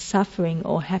impermanent suffering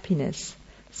or happiness?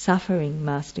 Suffering,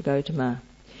 Master Gotama.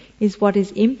 Is what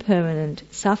is impermanent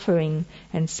suffering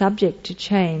and subject to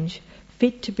change,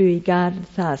 fit to be regarded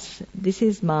thus, this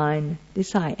is mine,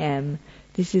 this I am,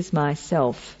 this is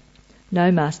myself?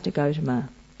 No, Master Gotama.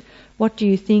 What do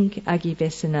you think,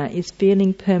 Agivesana, is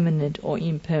feeling permanent or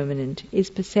impermanent?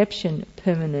 Is perception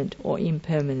permanent or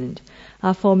impermanent?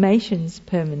 Are formations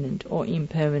permanent or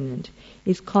impermanent?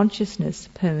 Is consciousness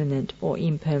permanent or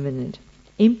impermanent?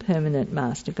 Impermanent,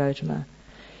 Master Gotama.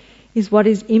 Is what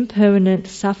is impermanent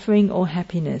suffering or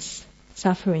happiness?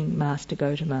 Suffering, Master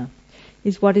Gotama.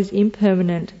 Is what is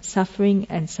impermanent suffering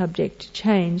and subject to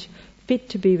change, fit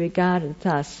to be regarded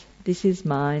thus, this is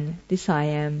mine, this I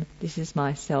am, this is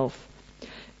myself?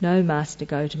 No, Master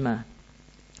Gotama.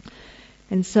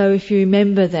 And so if you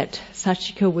remember that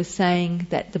Sachika was saying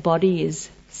that the body is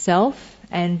self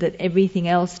and that everything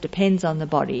else depends on the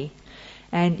body,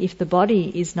 and if the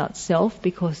body is not self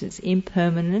because it's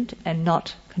impermanent and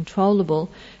not controllable,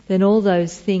 then all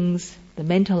those things, the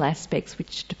mental aspects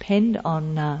which depend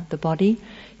on the body,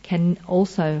 can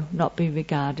also not be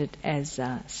regarded as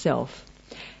self.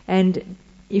 And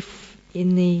if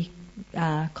in the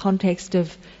context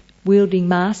of wielding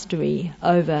mastery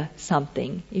over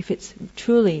something, if it's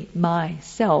truly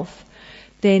myself,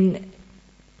 then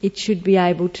it should be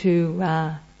able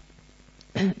to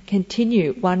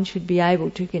continue, one should be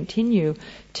able to continue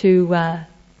to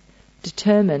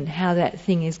determine how that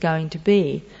thing is going to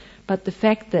be. But the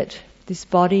fact that this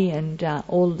body and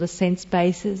all the sense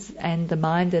bases and the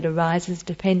mind that arises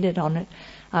dependent on it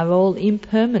are all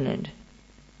impermanent,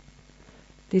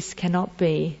 this cannot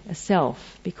be a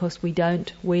self because we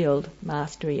don't wield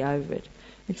mastery over it.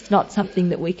 It's not something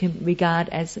that we can regard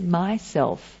as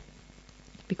myself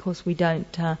because we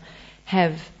don't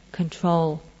have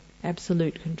control,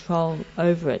 absolute control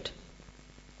over it.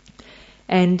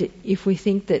 And if we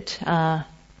think that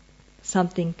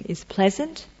something is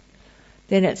pleasant,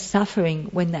 then it's suffering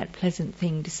when that pleasant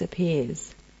thing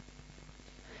disappears.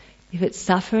 If it's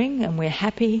suffering and we're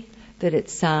happy that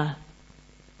it's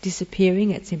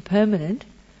disappearing, it's impermanent,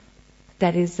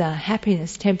 that is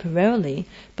happiness temporarily,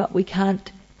 but we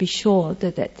can't be sure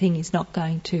that that thing is not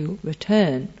going to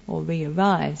return or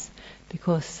re-arise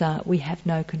because we have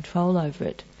no control over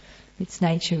it. Its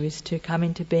nature is to come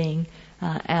into being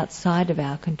outside of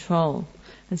our control.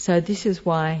 And so this is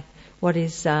why what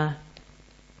is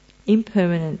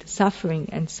impermanent suffering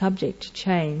and subject to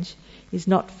change is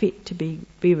not fit to be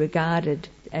regarded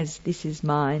as this is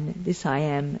mine, this I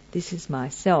am, this is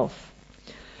myself.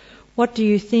 What do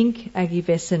you think,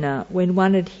 Agivesana, when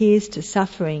one adheres to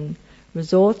suffering,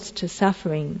 resorts to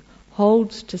suffering,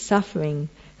 holds to suffering,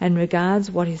 and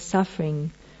regards what is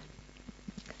suffering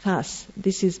thus,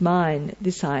 this is mine,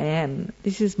 this I am,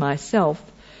 this is myself?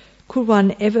 Could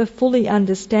one ever fully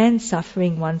understand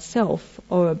suffering oneself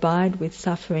or abide with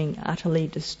suffering utterly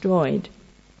destroyed?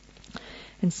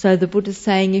 And so the Buddha's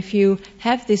saying, if you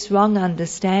have this wrong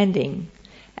understanding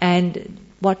and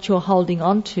what you're holding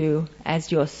on to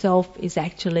as yourself is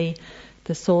actually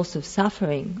the source of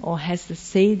suffering or has the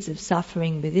seeds of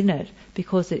suffering within it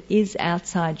because it is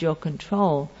outside your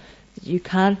control, you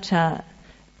can't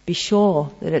be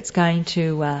sure that it's going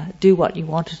to do what you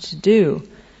want it to do.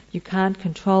 You can't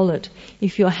control it.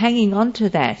 If you're hanging on to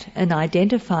that and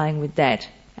identifying with that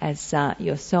as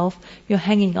yourself, you're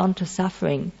hanging on to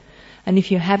suffering. And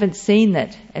if you haven't seen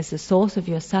that as the source of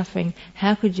your suffering,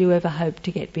 how could you ever hope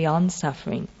to get beyond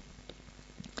suffering?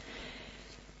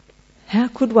 How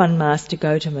could one Master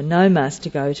Gotama know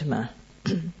Master Gotama?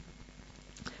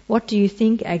 What do you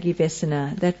think,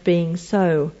 Agivesana, that being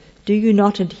so, do you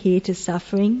not adhere to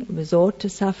suffering, resort to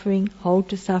suffering, hold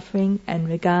to suffering, and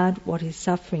regard what is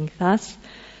suffering thus?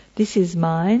 This is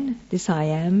mine, this I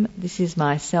am, this is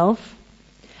myself.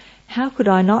 How could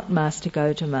I not, Master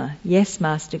Gotama? Yes,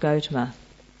 Master Gotama.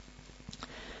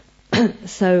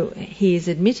 So he is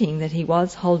admitting that he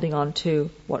was holding on to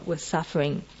what was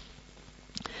suffering.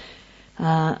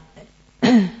 Now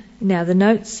the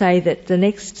notes say that the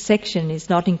next section is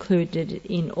not included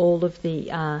in all of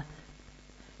the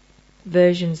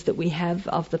versions that we have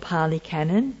of the Pali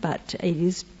Canon, but it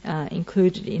is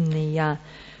included in the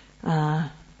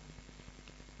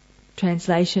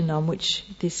translation on which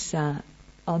this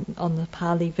on the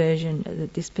Pali version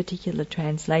that this particular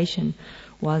translation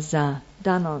was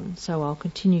done on. So I'll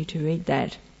continue to read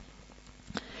that.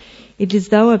 It is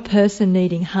though a person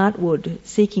needing heartwood,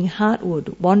 seeking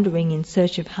heartwood, wandering in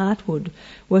search of heartwood,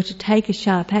 were to take a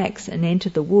sharp axe and enter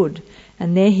the wood,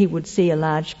 and there he would see a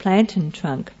large plantain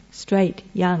trunk, straight,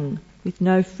 young, with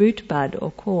no fruit bud or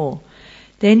core.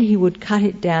 Then he would cut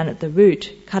it down at the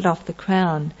root, cut off the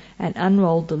crown, and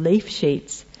unroll the leaf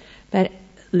sheaths. But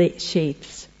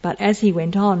as he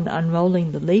went on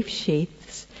unrolling the leaf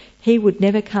sheaths, he would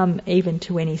never come even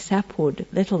to any sapwood,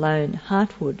 let alone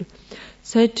heartwood.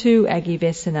 So too,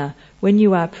 Agivesana, when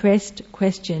you are pressed,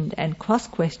 questioned and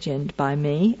cross-questioned by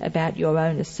me about your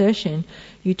own assertion,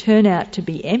 you turn out to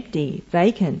be empty,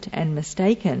 vacant and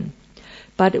mistaken.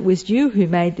 But it was you who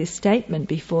made this statement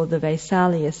before the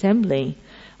Vaisali assembly.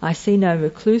 I see no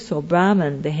recluse or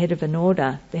Brahmin, the head of an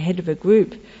order, the head of a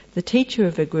group, the teacher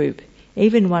of a group,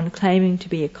 even one claiming to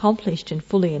be accomplished and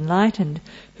fully enlightened,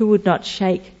 who would not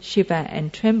shake, shiver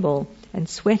and tremble and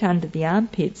sweat under the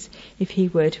armpits if he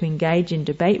were to engage in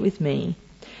debate with me.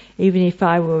 Even if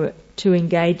I were to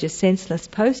engage a senseless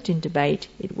post in debate,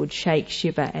 it would shake,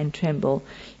 shiver and tremble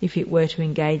if it were to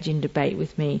engage in debate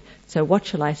with me. So what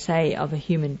shall I say of a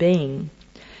human being?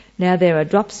 Now there are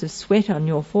drops of sweat on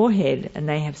your forehead, and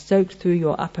they have soaked through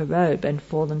your upper robe and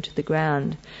fallen to the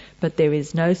ground. But there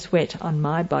is no sweat on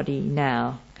my body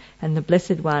now. And the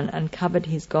Blessed One uncovered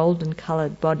his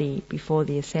golden-coloured body before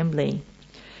the assembly.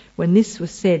 When this was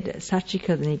said,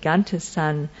 Sachika the Niganta's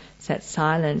son sat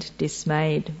silent,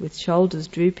 dismayed, with shoulders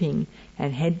drooping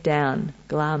and head down,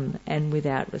 glum and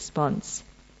without response.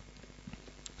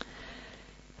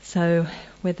 So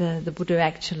whether the Buddha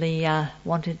actually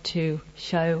wanted to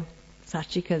show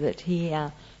Sachika that he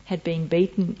had been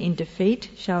beaten in defeat,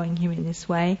 showing him in this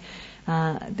way,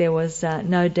 there was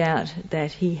no doubt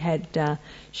that he had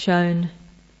shown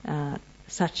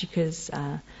Sachika's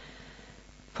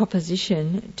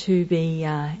proposition to be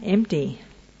empty.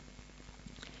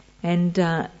 And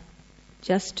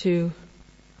just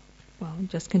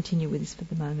continue with this for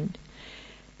the moment.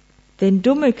 Then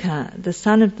Dhammika, the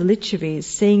son of the Lichavis,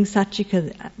 seeing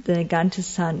Sachika the Niganta's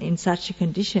son in such a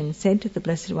condition, said to the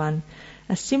Blessed One,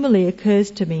 a simile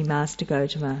occurs to me, Master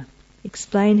Gotama.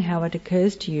 Explain how it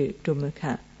occurs to you,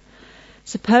 Dhammika.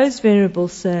 Suppose, Venerable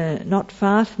Sir, not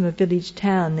far from a village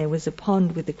town there was a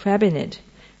pond with a crab in it,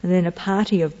 and then a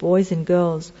party of boys and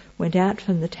girls went out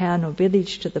from the town or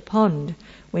village to the pond,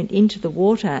 went into the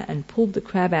water and pulled the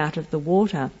crab out of the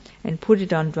water and put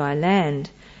it on dry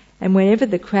land, and whenever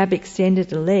the crab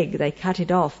extended a leg they cut it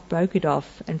off, broke it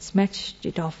off and smashed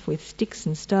it off with sticks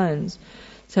and stones,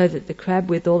 so that the crab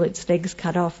with all its legs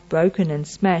cut off, broken and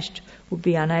smashed, would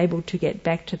be unable to get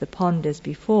back to the pond as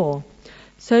before.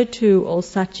 So too all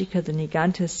Sachika the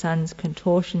Niganta's son's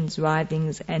contortions,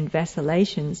 writhings and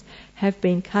vacillations have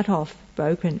been cut off,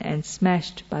 broken and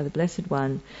smashed by the Blessed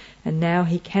One, and now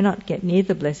he cannot get near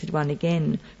the Blessed One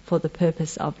again for the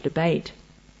purpose of debate.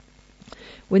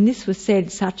 When this was said,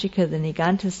 Sachika, the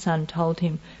Niganta's son, told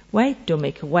him, "Wait,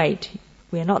 Dhammika, wait.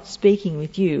 We are not speaking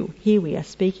with you. Here we are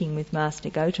speaking with Master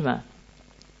Gotama."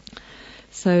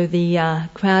 So the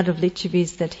crowd of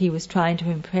Lichavis that he was trying to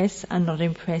impress are not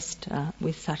impressed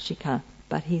with Sachika,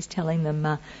 but he's telling them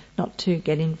not to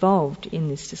get involved in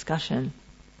this discussion.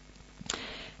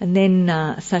 And then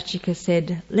Sachika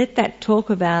said, "Let that talk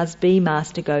of ours be,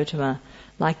 Master Gotama.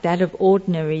 Like that of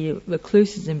ordinary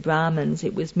recluses and Brahmins,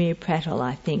 it was mere prattle,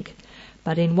 I think.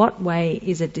 But in what way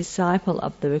is a disciple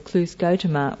of the recluse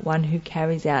Gotama one who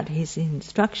carries out his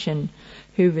instruction,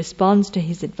 who responds to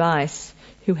his advice,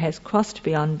 who has crossed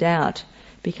beyond doubt,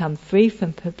 become free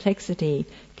from perplexity,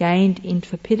 gained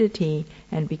intrepidity,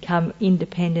 and become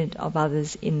independent of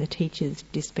others in the teacher's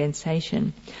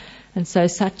dispensation?" And so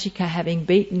Sachika, having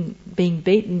been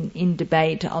beaten in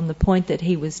debate on the point that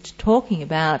he was talking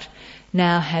about,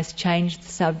 now has changed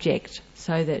the subject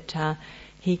so that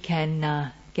he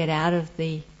can get out of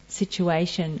the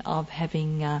situation of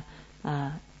having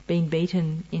been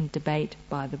beaten in debate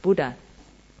by the Buddha.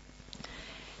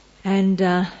 And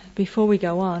before we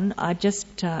go on, I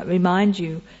just remind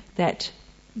you that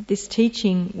this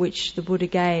teaching which the Buddha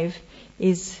gave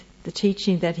is the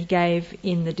teaching that he gave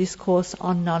in the discourse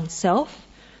on non-self,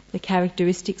 the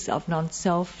characteristics of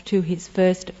non-self, to his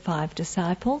first 5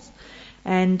 disciples.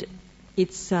 And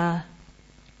it's a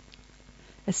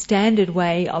standard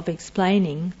way of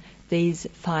explaining these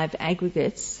 5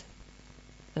 aggregates,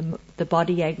 the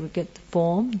body aggregate, the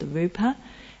form, the rupa,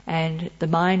 and the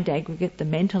mind aggregate, the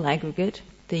mental aggregate,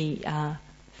 the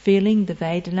feeling, the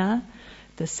vedana,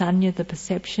 the sanya, the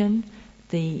perception,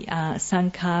 the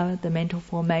sankhara, the mental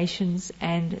formations,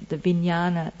 and the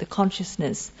vijnana, the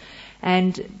consciousness,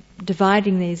 and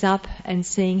dividing these up and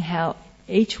seeing how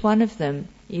each one of them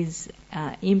is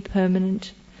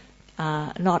impermanent,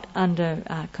 not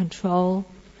under control,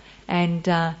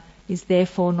 and is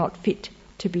therefore not fit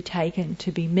to be taken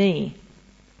to be me.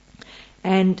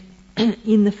 And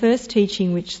in the first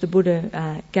teaching which the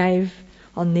Buddha gave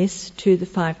on this to the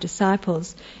 5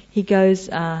 disciples, he goes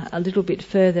a little bit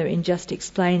further in just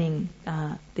explaining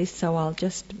this, so I'll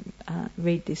just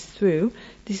read this through.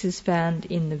 This is found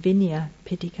in the Vinaya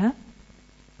Pitaka.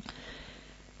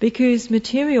 Because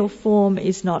material form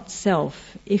is not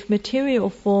self. If material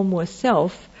form were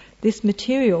self, this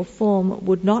material form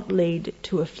would not lead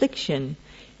to affliction,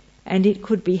 and it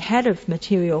could be had of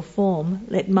material form.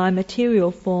 Let my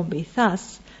material form be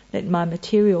thus, let my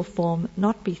material form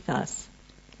not be thus.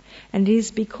 And it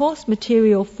is because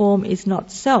material form is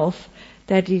not self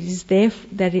that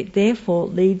it therefore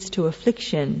leads to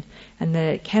affliction, and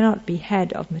that it cannot be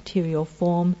had of material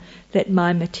form. Let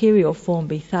my material form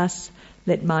be thus,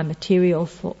 let my material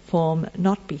form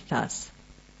not be thus.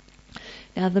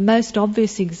 Now, the most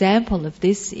obvious example of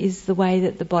this is the way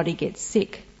that the body gets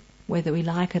sick, whether we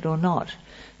like it or not.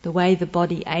 The way the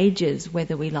body ages,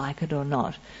 whether we like it or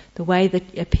not. The way the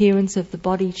appearance of the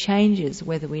body changes,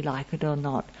 whether we like it or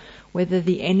not. Whether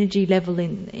the energy level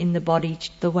in the body,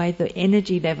 the way the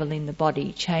energy level in the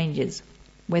body changes,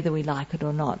 whether we like it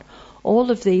or not.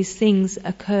 All of these things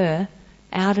occur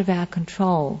out of our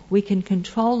control. We can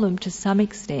control them to some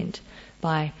extent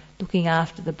by looking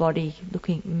after the body,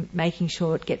 making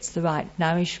sure it gets the right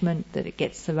nourishment, that it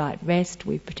gets the right rest,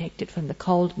 we protect it from the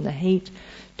cold and the heat,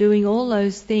 doing all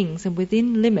those things, and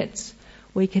within limits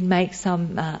we can make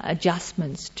some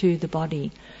adjustments to the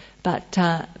body. But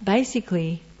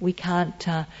basically we can't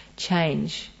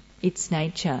change its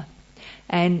nature.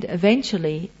 And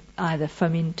eventually, either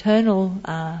from internal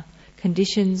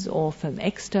conditions or from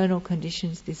external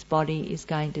conditions, this body is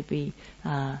going to be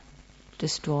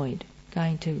destroyed,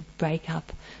 going to break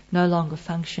up, no longer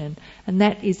function, and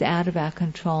that is out of our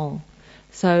control.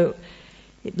 So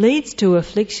it leads to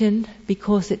affliction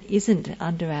because it isn't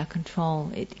under our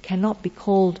control. It cannot be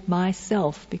called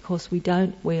myself because we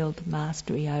don't wield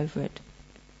mastery over it.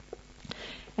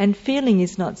 And feeling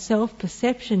is not self,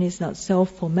 perception is not self,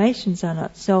 formations are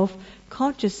not self,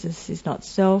 consciousness is not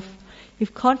self.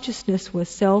 If consciousness were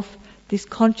self, this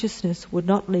consciousness would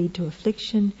not lead to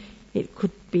affliction. It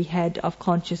could be had of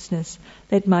consciousness.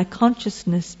 Let my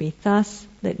consciousness be thus,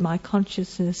 let my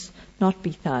consciousness not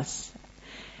be thus.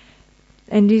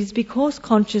 And it is because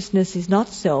consciousness is not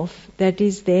self that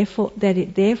it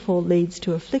therefore leads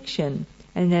to affliction,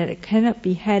 and that it cannot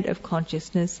be had of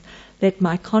consciousness. Let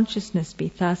my consciousness be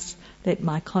thus, let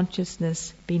my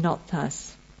consciousness be not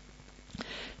thus.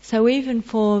 So even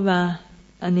for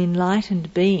an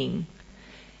enlightened being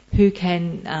who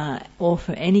can, or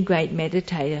for any great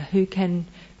meditator who can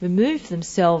remove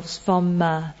themselves from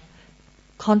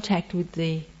contact with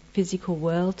the physical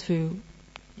world through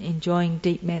enjoying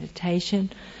deep meditation,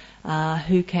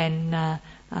 who can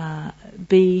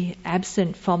be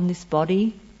absent from this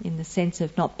body in the sense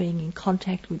of not being in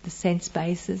contact with the sense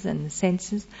bases and the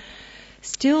senses,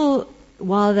 still,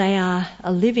 while they are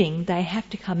living, they have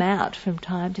to come out from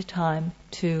time to time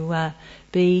to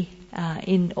be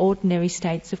in ordinary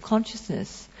states of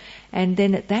consciousness. And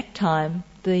then at that time,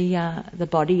 the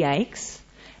body aches,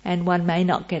 and one may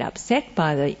not get upset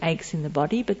by the aches in the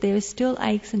body, but there are still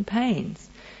aches and pains.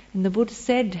 And the Buddha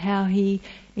said how he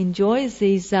enjoys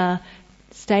these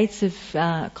states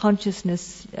of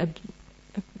consciousness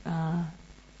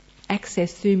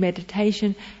access through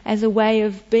meditation as a way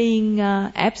of being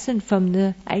absent from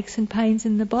the aches and pains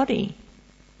in the body.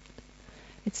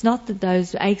 It's not that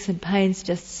those aches and pains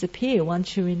just disappear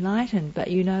once you're enlightened,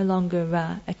 but you're no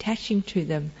longer attaching to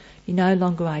them, you're no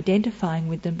longer identifying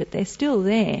with them, but they're still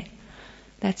there.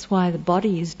 That's why the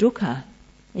body is dukkha,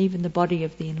 even the body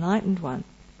of the enlightened one.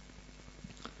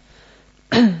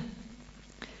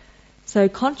 So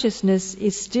consciousness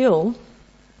is still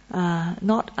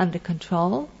not under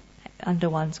control, under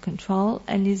one's control,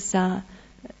 and is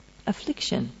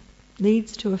affliction,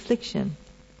 leads to affliction.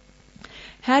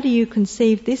 How do you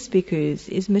conceive this, bhikkhus?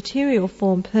 Is material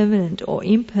form permanent or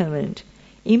impermanent?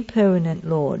 Impermanent,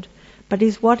 Lord. But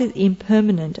is what is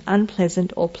impermanent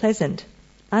unpleasant or pleasant?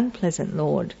 Unpleasant,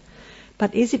 Lord.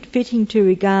 But is it fitting to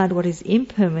regard what is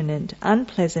impermanent,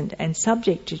 unpleasant, and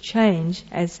subject to change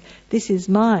as this is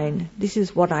mine, this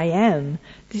is what I am,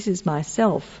 this is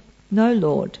myself? No,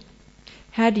 Lord.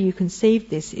 How do you conceive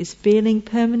this? Is feeling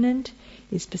permanent?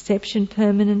 Is perception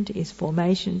permanent?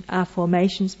 Are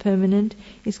formations permanent?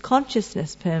 Is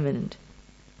consciousness permanent?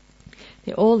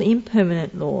 They're all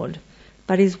impermanent, Lord.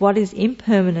 But is what is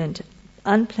impermanent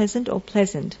unpleasant or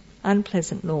pleasant?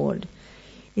 Unpleasant, Lord.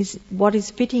 Is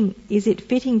it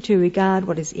fitting to regard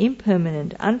what is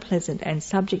impermanent, unpleasant, and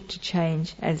subject to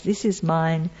change as this is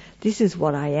mine, this is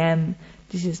what I am,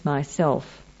 this is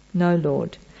myself? No,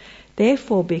 Lord.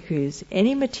 Therefore, bhikkhus,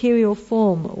 any material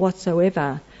form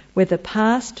whatsoever, whether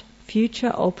past, future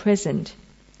or present,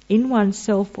 in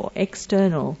oneself or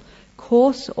external,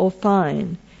 coarse or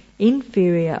fine,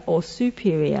 inferior or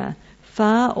superior,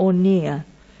 far or near,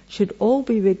 should all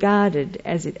be regarded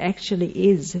as it actually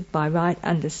is by right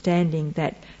understanding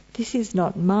that this is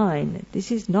not mine, this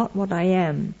is not what I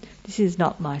am, this is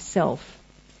not myself.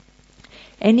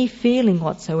 Any feeling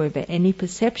whatsoever, any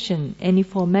perception, any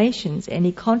formations,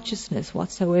 any consciousness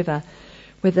whatsoever,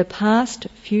 whether past,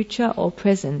 future or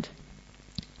present,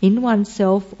 in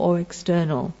oneself or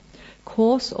external,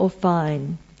 coarse or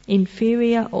fine,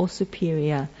 inferior or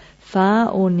superior, far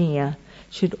or near,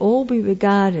 should all be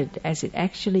regarded as it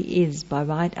actually is by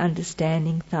right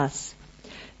understanding thus: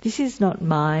 this is not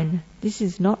mine, this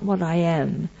is not what I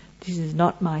am, this is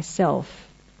not myself.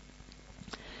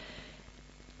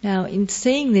 Now, in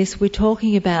seeing this, we're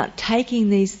talking about taking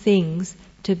these things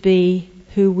to be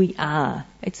who we are.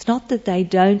 It's not that they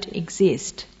don't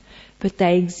exist, but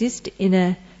they exist in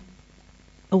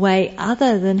a way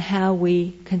other than how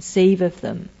we conceive of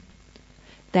them.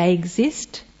 They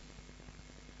exist,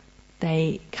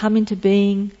 they come into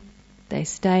being, they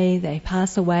stay, they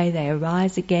pass away, they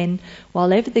arise again.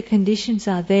 While ever the conditions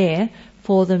are there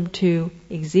for them to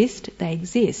exist, they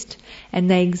exist. And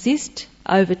they exist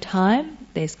over time,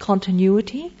 there's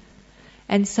continuity.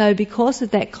 And so because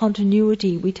of that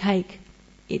continuity, we take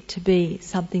it to be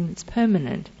something that's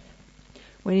permanent,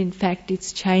 when in fact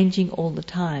it's changing all the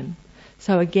time.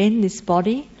 So again, this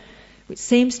body, which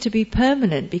seems to be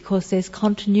permanent because there's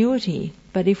continuity,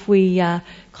 but if we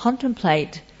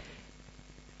contemplate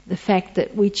the fact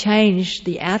that we change,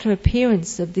 the outer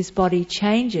appearance of this body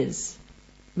changes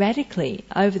radically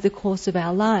over the course of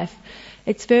our life,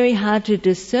 it's very hard to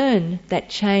discern that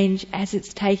change as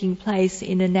it's taking place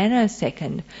in a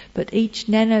nanosecond, but each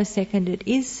nanosecond it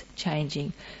is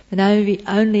changing. And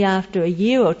only after a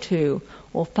year or two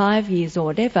or 5 years or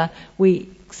whatever,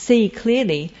 we see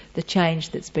clearly the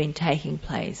change that's been taking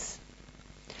place.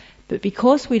 But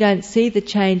because we don't see the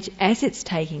change as it's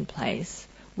taking place,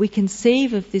 we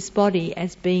conceive of this body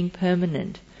as being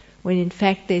permanent, when in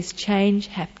fact there's change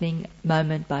happening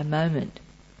moment by moment.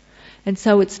 And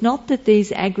so it's not that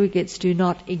these aggregates do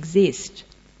not exist,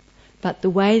 but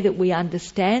the way that we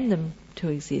understand them to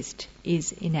exist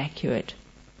is inaccurate.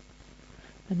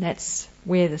 And that's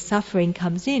where the suffering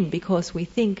comes in, because we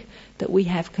think that we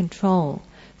have control.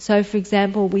 So, for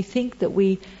example, we think that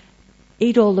we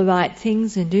eat all the right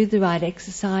things and do the right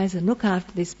exercise and look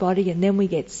after this body, and then we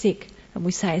get sick. And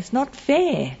we say, it's not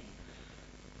fair,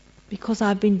 because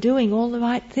I've been doing all the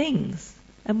right things.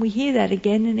 And we hear that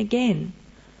again and again.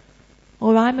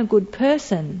 Or I'm a good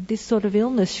person, this sort of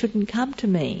illness shouldn't come to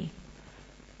me.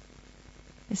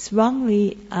 It's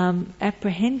wrongly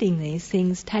apprehending these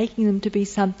things, taking them to be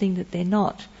something that they're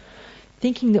not.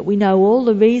 Thinking that we know all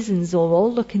the reasons or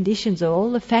all the conditions or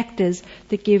all the factors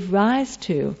that give rise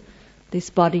to this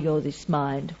body or this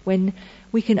mind, when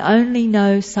we can only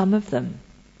know some of them.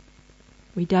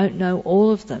 We don't know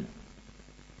all of them.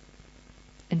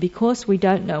 And because we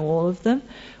don't know all of them,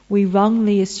 we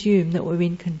wrongly assume that we're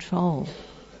in control,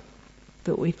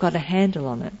 that we've got a handle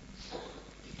on it.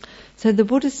 So the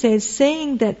Buddha says,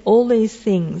 seeing that all these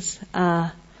things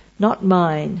are not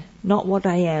mine, not what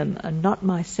I am, and not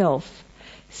myself,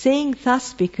 seeing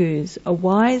thus, bhikkhus, a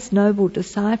wise, noble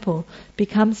disciple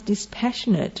becomes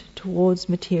dispassionate towards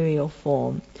material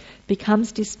form,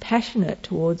 becomes dispassionate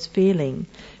towards feeling,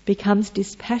 becomes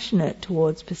dispassionate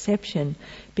towards perception,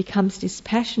 becomes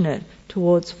dispassionate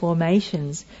towards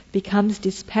formations, becomes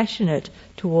dispassionate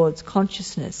towards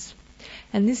consciousness.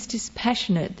 And this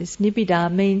dispassionate, this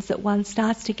nibbida, means that one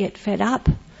starts to get fed up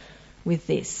with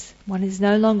this. One is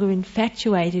no longer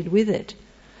infatuated with it.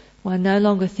 One no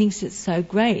longer thinks it's so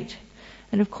great.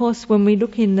 And of course, when we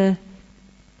look in the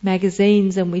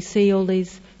magazines and we see all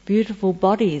these beautiful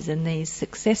bodies and these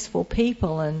successful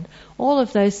people and all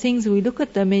of those things, we look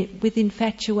at them with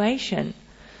infatuation.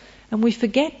 And we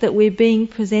forget that we're being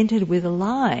presented with a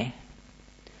lie.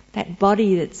 That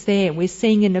body that's there, we're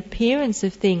seeing an appearance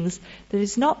of things that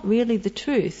is not really the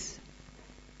truth.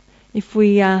 If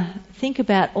we think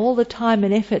about all the time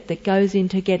and effort that goes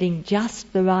into getting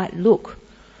just the right look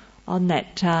on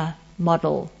that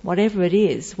model, whatever it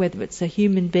is, whether it's a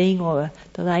human being or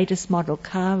the latest model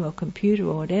car or computer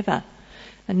or whatever,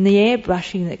 and the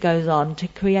airbrushing that goes on to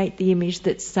create the image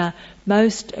that's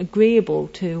most agreeable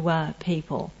to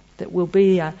people, that will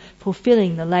be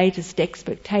fulfilling the latest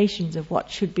expectations of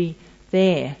what should be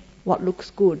there, what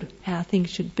looks good, how things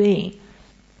should be.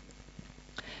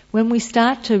 When we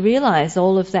start to realise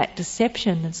all of that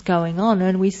deception that's going on,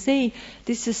 and we see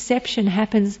this deception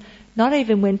happens not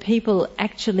even when people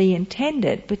actually intend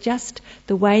it, but just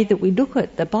the way that we look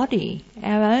at the body,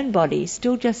 our own body,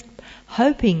 still just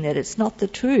hoping that it's not the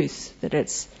truth, that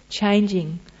it's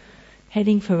changing,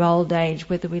 heading for old age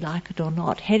whether we like it or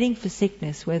not, heading for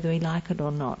sickness whether we like it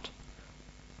or not.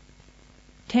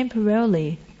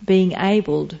 Temporarily being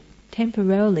abled,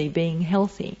 temporarily being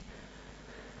healthy.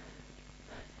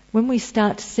 When we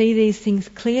start to see these things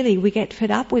clearly, we get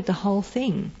fed up with the whole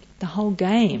thing, the whole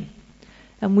game.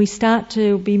 And we start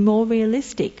to be more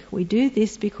realistic. We do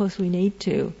this because we need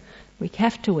to. We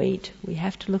have to eat. We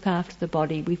have to look after the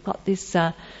body. We've got this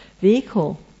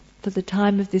vehicle for the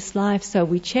time of this life, so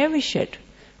we cherish it.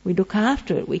 We look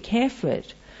after it. We care for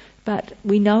it. But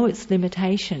we know its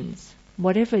limitations.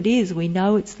 Whatever it is, we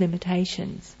know its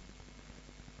limitations.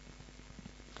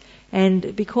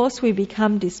 And because we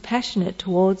become dispassionate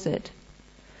towards it,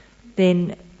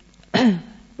 then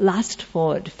lust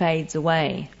for it fades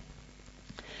away.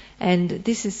 And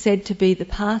this is said to be the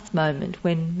path moment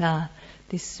when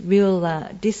this real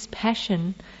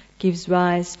dispassion gives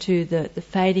rise to the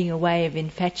fading away of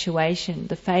infatuation,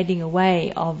 the fading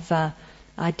away of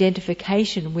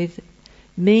identification with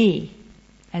me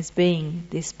as being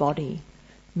this body,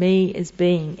 me as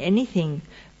being anything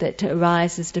that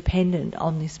arises dependent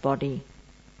on this body.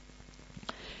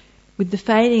 With the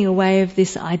fading away of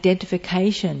this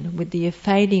identification, with the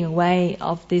fading away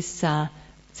of this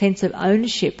sense of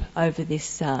ownership over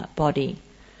this body,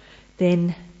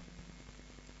 then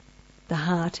the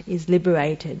heart is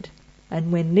liberated.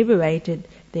 And when liberated,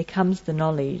 there comes the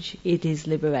knowledge, it is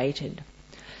liberated.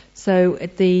 So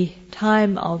at the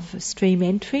time of stream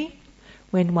entry,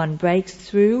 when one breaks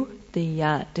through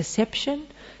the deception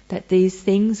that these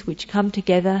things which come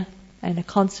together and are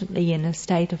constantly in a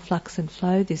state of flux and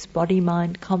flow, this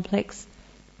body-mind complex,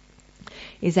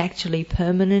 is actually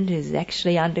permanent, is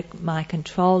actually under my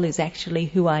control, is actually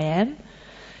who I am,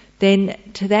 then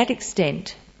to that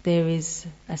extent there is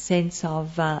a sense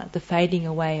of the fading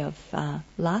away of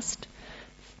lust,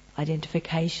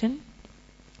 identification.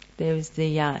 There is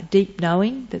the deep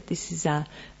knowing that this has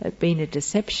been a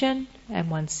deception, and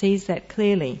one sees that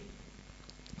clearly.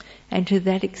 And to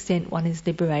that extent one is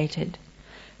liberated.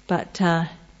 But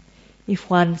if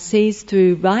one sees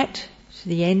through right to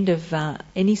the end of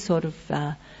any sort of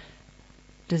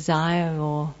desire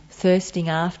or thirsting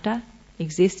after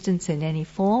existence in any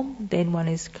form, then one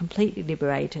is completely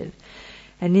liberated.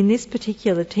 And in this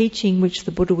particular teaching which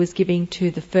the Buddha was giving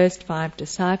to the first 5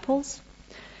 disciples,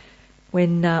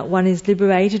 when one is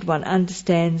liberated, one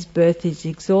understands birth is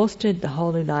exhausted, the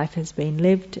holy life has been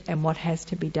lived, and what has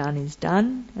to be done is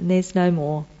done, and there's no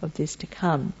more of this to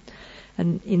come.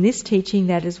 And in this teaching,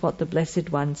 that is what the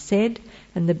Blessed One said,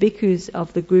 and the bhikkhus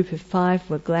of the group of 5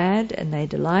 were glad, and they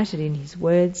delighted in his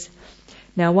words.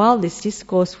 Now while this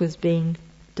discourse was being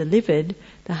delivered,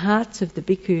 the hearts of the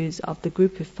bhikkhus of the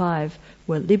group of 5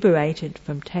 were liberated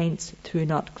from taints through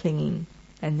not clinging.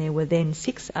 And there were then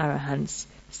 6 arahants,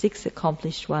 6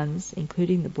 accomplished ones,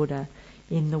 including the Buddha,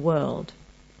 in the world.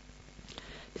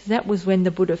 So that was when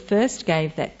the Buddha first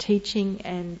gave that teaching,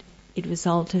 and it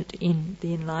resulted in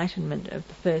the enlightenment of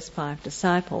the first 5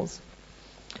 disciples.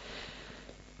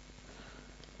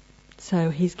 So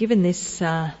he's given this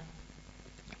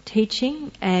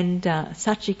teaching, and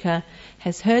Sachika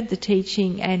has heard the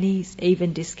teaching, and he's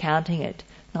even discounting it.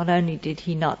 Not only did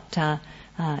he not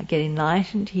get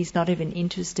enlightened, he's not even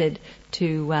interested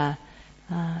to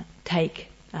take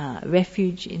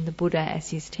refuge in the Buddha as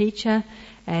his teacher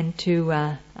and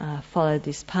to follow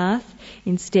this path.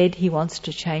 Instead, he wants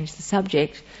to change the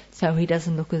subject so he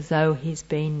doesn't look as though he's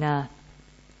been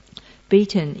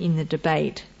beaten in the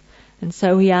debate. And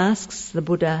so he asks the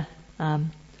Buddha,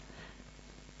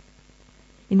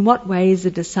 in what way is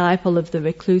a disciple of the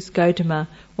recluse Gotama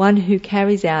one who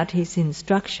carries out his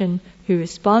instruction, who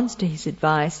responds to his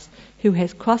advice, who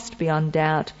has crossed beyond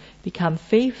doubt, become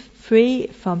free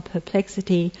from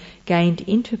perplexity, gained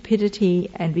intrepidity,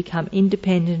 and become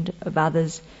independent of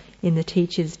others in the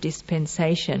teacher's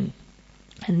dispensation?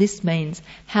 And this means,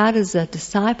 how does a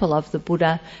disciple of the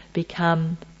Buddha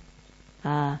become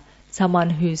someone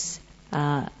who's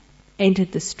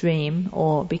entered the stream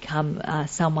or become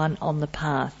someone on the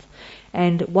path?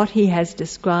 And what he has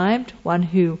described, one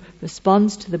who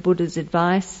responds to the Buddha's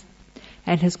advice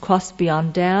and has crossed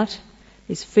beyond doubt,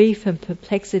 is free from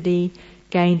perplexity,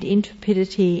 gained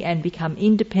intrepidity, and become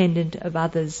independent of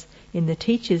others in the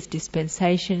teacher's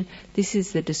dispensation. This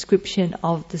is the description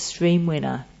of the stream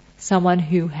winner, someone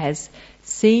who has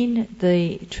seen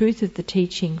the truth of the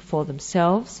teaching for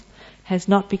themselves, has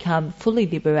not become fully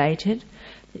liberated,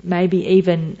 maybe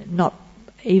not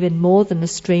even more than a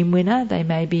stream winner. They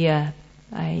may be a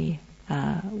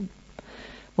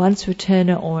once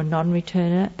returner or a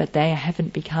non-returner, but they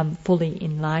haven't become fully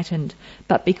enlightened.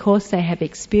 But because they have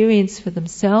experienced for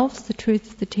themselves the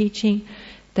truth of the teaching,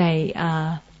 they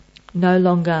are no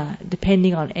longer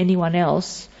depending on anyone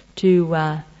else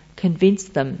to convince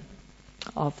them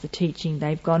of the teaching.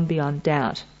 They've gone beyond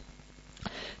doubt.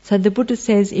 So the Buddha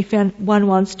says, if one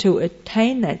wants to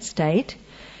attain that state,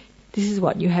 this is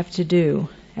what you have to do.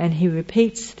 And he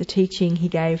repeats the teaching he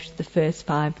gave to the first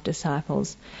 5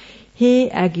 disciples. Hear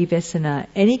Agivesana,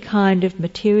 any kind of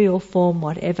material form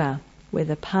whatever,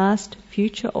 whether past,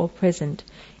 future or present,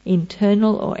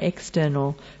 internal or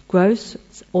external, gross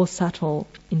or subtle,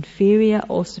 inferior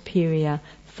or superior,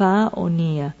 far or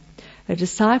near. A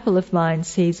disciple of mine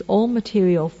sees all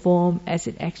material form as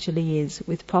it actually is,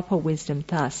 with proper wisdom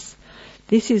thus: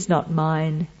 this is not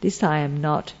mine, this I am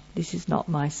not, this is not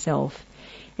myself.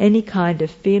 Any kind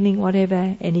of feeling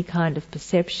whatever, any kind of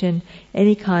perception,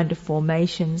 any kind of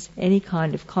formations, any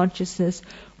kind of consciousness,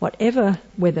 whatever,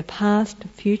 whether past,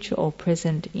 future or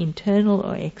present, internal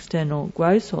or external,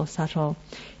 gross or subtle,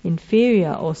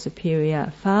 inferior or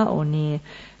superior, far or near,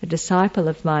 a disciple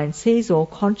of mine sees all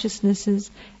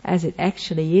consciousnesses as it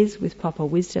actually is with proper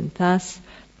wisdom thus: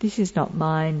 this is not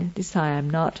mine, this I am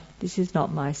not, this is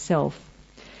not myself.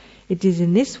 It is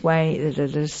in this way that a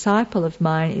disciple of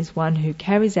mine is one who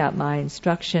carries out my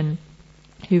instruction,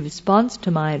 who responds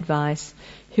to my advice,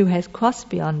 who has crossed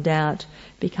beyond doubt,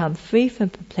 become free from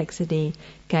perplexity,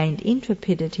 gained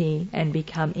intrepidity, and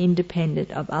become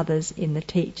independent of others in the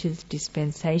teacher's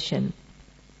dispensation.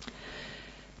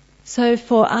 So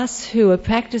for us who are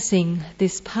practicing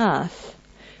this path,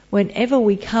 whenever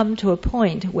we come to a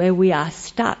point where we are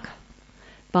stuck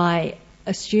by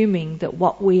assuming that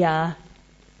what we are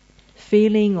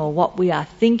feeling or what we are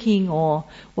thinking or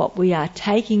what we are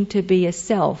taking to be a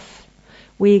self,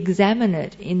 we examine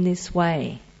it in this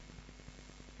way.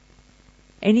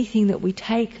 Anything that we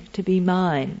take to be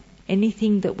mine,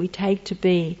 anything that we take to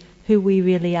be who we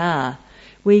really are,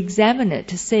 we examine it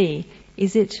to see,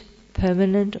 is it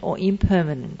permanent or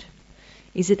impermanent?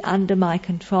 Is it under my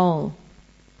control?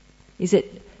 Is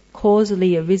it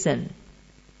causally arisen?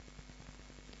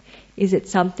 Is it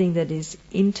something that is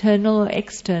internal or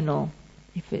external?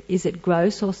 Is it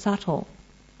gross or subtle?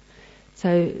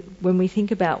 So when we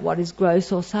think about what is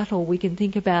gross or subtle, we can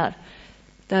think about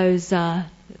those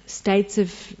states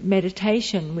of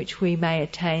meditation which we may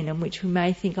attain and which we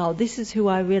may think, oh, this is who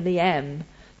I really am.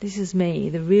 This is me,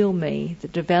 the real me, the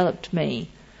developed me.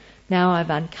 Now I've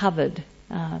uncovered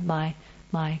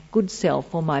my good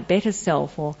self or my better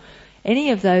self or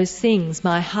any of those things,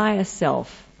 my higher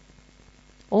self.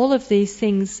 All of these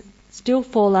things still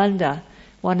fall under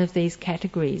one of these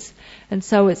categories. And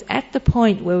so it's at the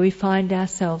point where we find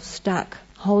ourselves stuck,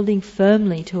 holding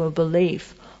firmly to a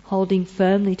belief, holding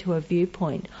firmly to a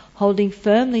viewpoint, holding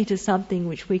firmly to something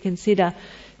which we consider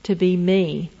to be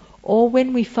me, or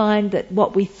when we find that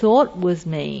what we thought was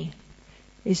me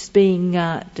is being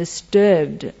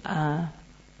disturbed,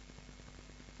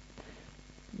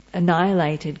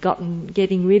 annihilated,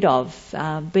 getting rid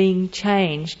of, being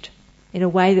changed in a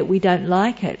way that we don't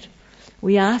like it.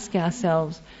 We ask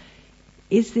ourselves,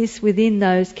 is this within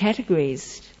those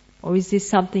categories, or is this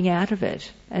something out of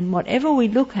it? And whatever we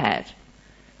look at,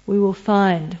 we will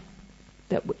find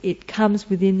that it comes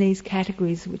within these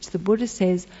categories which the Buddha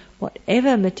says,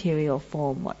 whatever material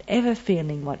form, whatever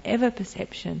feeling, whatever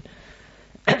perception,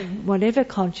 whatever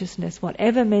consciousness,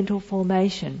 whatever mental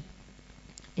formation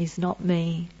is not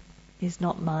me, is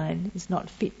not mine, is not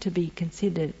fit to be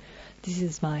considered. This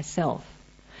is myself.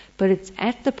 But it's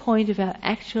at the point of our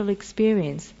actual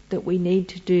experience that we need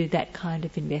to do that kind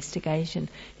of investigation.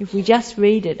 If we just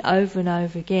read it over and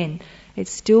over again, it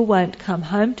still won't come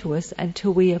home to us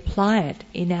until we apply it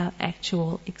in our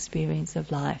actual experience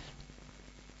of life.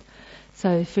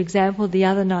 So, for example, the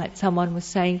other night someone was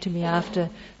saying to me after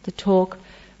the talk,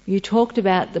 you talked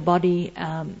about the body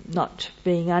not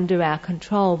being under our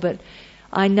control, but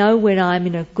I know when I'm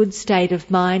in a good state of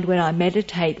mind, when I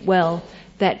meditate well,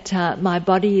 that my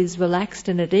body is relaxed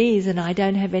and at ease and I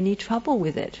don't have any trouble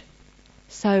with it.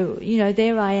 So,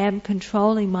 there I am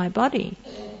controlling my body.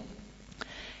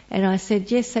 And I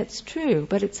said, yes, that's true,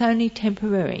 but it's only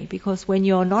temporary, because when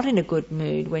you're not in a good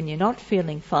mood, when you're not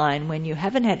feeling fine, when you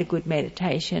haven't had a good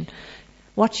meditation,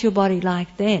 what's your body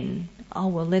like then? Oh,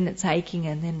 well, then it's aching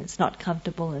and then it's not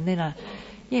comfortable and then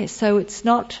so it's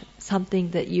not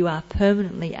something that you are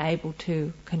permanently able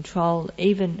to control,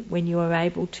 even when you are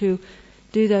able to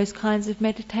do those kinds of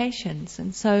meditations.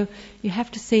 And so you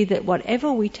have to see that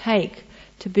whatever we take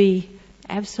to be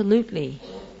absolutely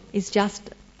is just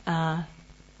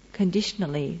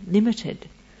conditionally limited.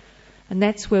 And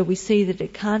that's where we see that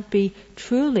it can't be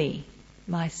truly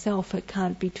myself, it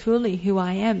can't be truly who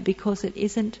I am, because it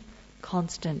isn't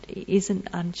constant, it isn't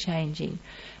unchanging.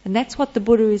 And that's what the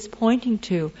Buddha is pointing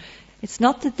to. It's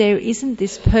not that there isn't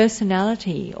this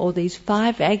personality or these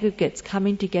 5 aggregates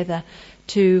coming together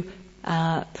to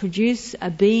produce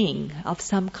a being of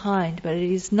some kind, but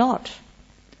it is not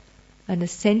an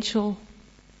essential,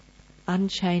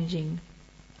 unchanging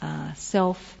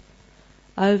self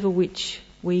over which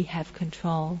we have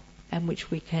control and which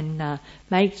we can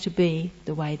make to be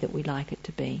the way that we like it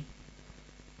to be.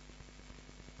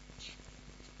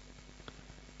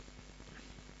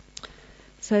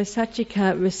 So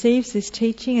Saccika receives this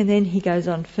teaching, and then he goes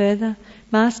on further.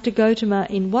 Master Gotama,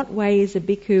 in what way is a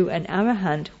bhikkhu an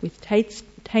arahant with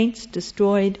taints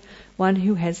destroyed, one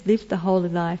who has lived the holy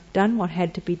life, done what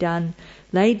had to be done,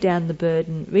 laid down the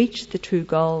burden, reached the true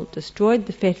goal, destroyed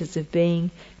the fetters of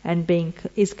being, and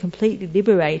is completely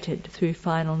liberated through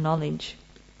final knowledge?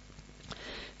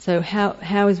 So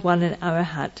how is one an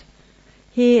arahant?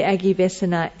 Here,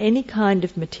 Agivesana, any kind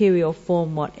of material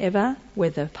form whatever,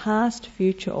 whether past,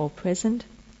 future or present,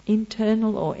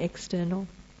 internal or external,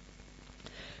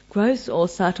 gross or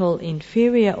subtle,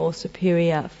 inferior or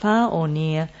superior, far or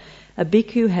near, a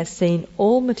bhikkhu has seen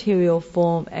all material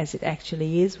form as it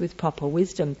actually is with proper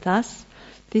wisdom. Thus,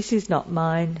 this is not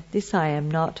mine, this I am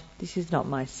not, this is not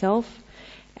myself,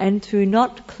 and through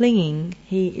not clinging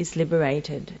he is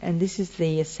liberated. And this is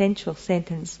the essential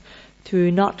sentence.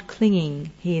 Through not clinging,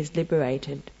 he is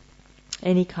liberated.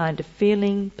 Any kind of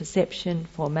feeling, perception,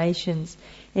 formations,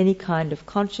 any kind of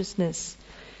consciousness,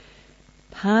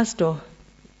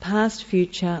 past,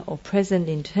 future, or present,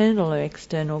 internal or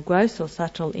external, gross or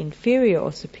subtle, inferior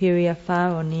or superior,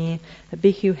 far or near, a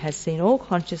bhikkhu has seen all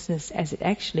consciousness as it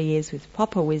actually is with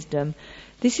proper wisdom.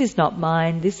 This is not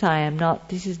mine, this I am not,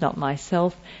 this is not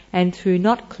myself, and through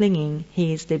not clinging,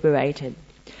 he is liberated.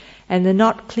 And the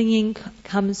not clinging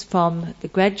comes from the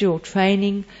gradual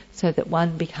training so that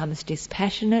one becomes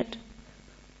dispassionate,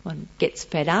 one gets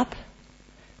fed up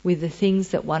with the things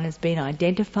that one has been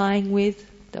identifying with,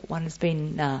 that one has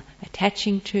been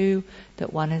attaching to,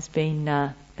 that one has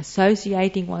been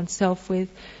associating oneself with.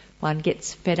 One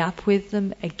gets fed up with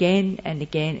them again and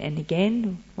again and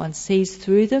again. One sees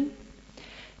through them.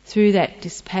 Through that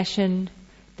dispassion,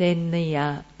 then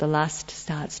the lust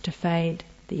starts to fade.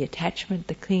 The attachment,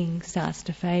 the clinging starts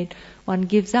to fade. One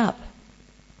gives up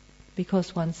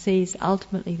because one sees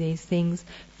ultimately these things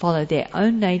follow their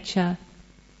own nature,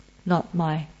 not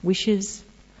my wishes,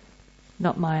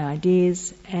 not my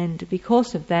ideas, and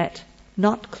because of that,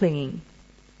 not clinging,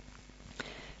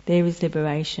 there is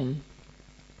liberation.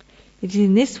 It is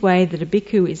in this way that a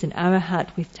bhikkhu is an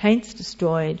arahat with taints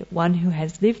destroyed, one who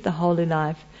has lived the holy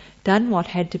life, done what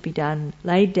had to be done,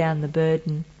 laid down the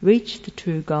burden, reached the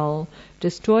true goal,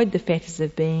 destroyed the fetters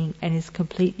of being, and is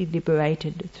completely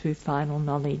liberated through final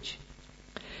knowledge.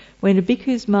 When a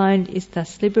bhikkhu's mind is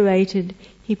thus liberated,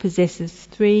 he possesses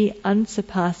 3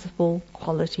 unsurpassable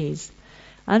qualities: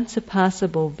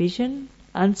 unsurpassable vision,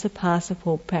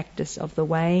 unsurpassable practice of the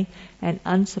way, and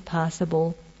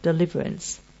unsurpassable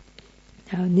deliverance.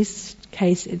 Now in this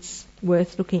case it's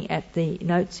worth looking at the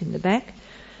notes in the back,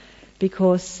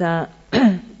 because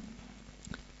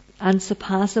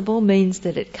unsurpassable means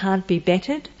that it can't be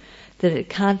bettered, that it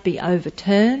can't be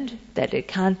overturned, that it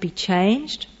can't be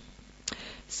changed.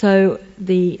 So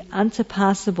the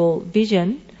unsurpassable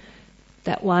vision,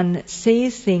 that one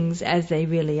sees things as they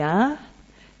really are,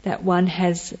 that one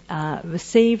has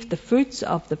received the fruits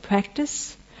of the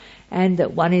practice, and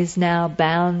that one is now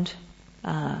bound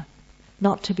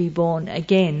not to be born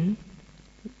again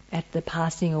at the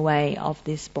passing away of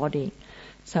this body.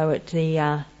 So at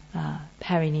the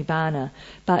parinibbana.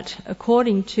 But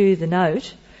according to the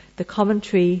note, the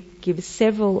commentary gives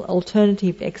several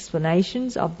alternative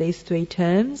explanations of these 3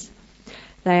 terms.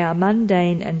 They are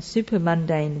mundane and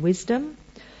supermundane wisdom.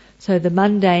 So the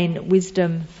mundane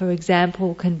wisdom, for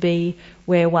example, can be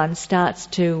where one starts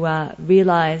to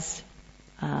realise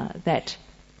that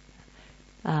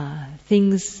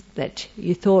things that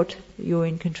you thought you were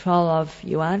in control of,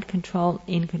 you aren't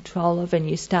in control of, and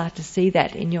you start to see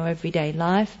that in your everyday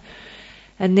life.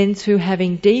 And then through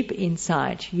having deep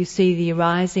insight, you see the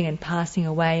arising and passing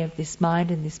away of this mind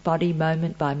and this body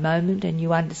moment by moment, and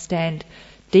you understand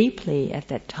deeply at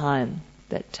that time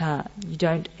that you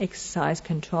don't exercise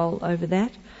control over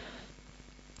that.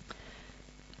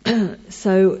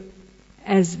 So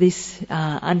as this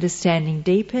understanding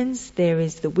deepens, there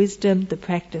is the wisdom, the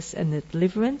practice and the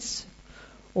deliverance.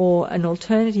 Or an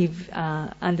alternative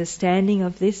understanding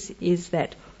of this is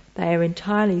that they are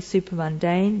entirely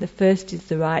supermundane. The first is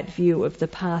the right view of the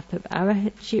path of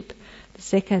arahatship. The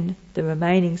second, the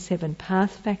remaining 7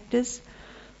 path factors.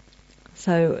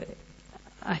 So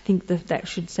I think that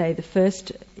should say the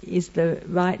first is the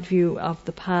right view of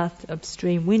the path of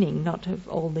stream winning, not of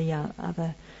all the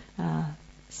other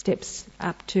steps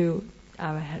up to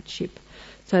arahatship.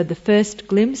 So the first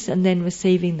glimpse and then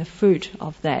receiving the fruit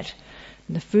of that.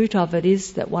 And the fruit of it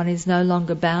is that one is no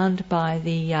longer bound by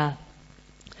the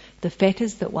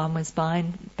fetters that one was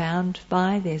bound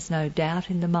by. There's no doubt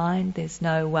in the mind. There's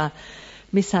no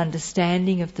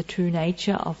misunderstanding of the true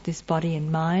nature of this body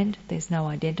and mind. There's no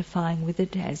identifying with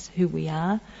it as who we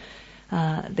are.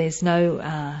 There's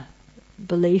no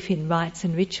belief in rites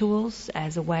and rituals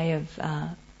as a way of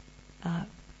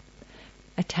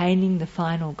attaining the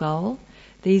final goal.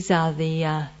 These are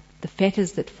the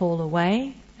fetters that fall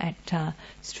away at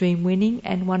stream winning,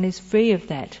 and one is free of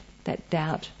that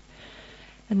doubt.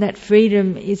 And that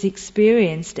freedom is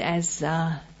experienced as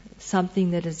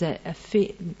something that is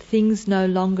things no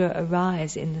longer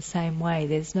arise in the same way.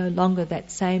 There's no longer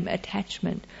that same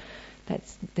attachment.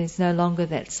 There's no longer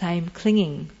that same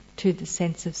clinging to the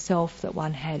sense of self that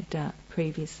one had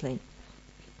previously.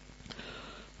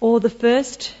 Or the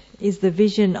first is the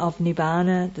vision of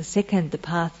Nibbana, the second the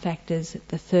path factors,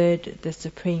 the third the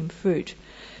supreme fruit.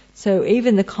 So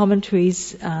even the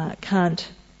commentaries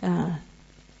can't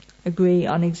agree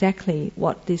on exactly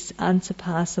what this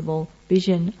unsurpassable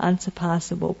vision,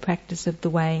 unsurpassable practice of the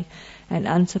way, and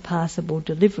unsurpassable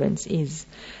deliverance is.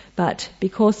 But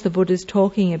because the Buddha is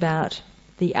talking about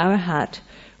the arahat,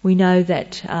 we know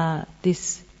that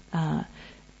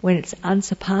when it's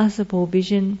unsurpassable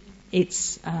vision,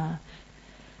 it's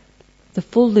the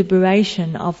full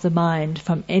liberation of the mind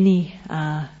from any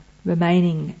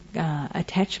remaining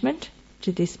attachment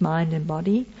to this mind and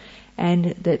body, and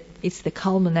that it's the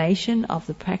culmination of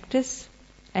the practice,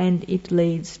 and it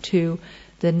leads to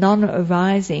the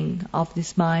non-arising of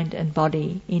this mind and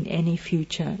body in any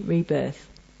future rebirth.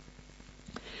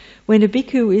 When a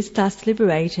bhikkhu is thus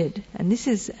liberated, and this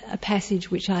is a passage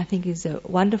which I think is a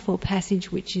wonderful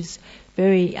passage, which is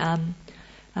very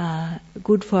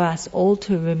good for us all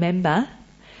to remember,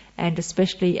 and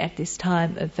especially at this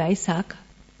time of Vesak.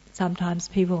 Sometimes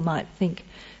people might think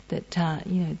that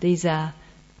these are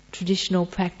traditional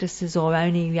practices or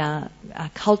only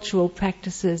cultural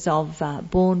practices of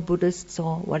born Buddhists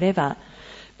or whatever.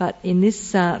 But in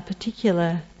this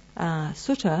particular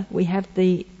sutta, we have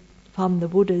from the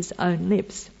Buddha's own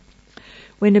lips.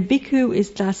 When a bhikkhu is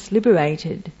thus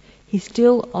liberated, he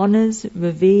still honours,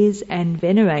 reveres and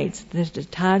venerates the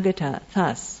Tathagata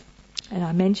thus. And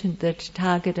I mentioned the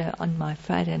Tathagata on my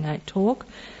Friday night talk.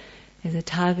 as a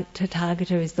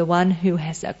Tathagata is the one who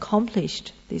has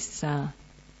accomplished this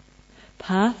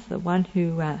path, the one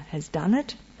who has done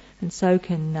it, and so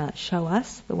can show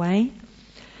us the way.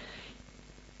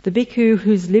 The bhikkhu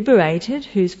who's liberated,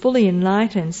 who's fully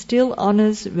enlightened, still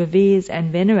honours, reveres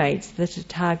and venerates the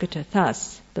Tathagata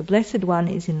thus. The Blessed One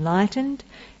is enlightened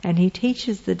and he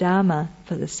teaches the Dharma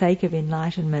for the sake of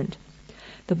enlightenment.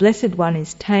 The Blessed One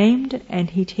is tamed and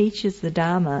he teaches the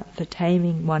Dharma for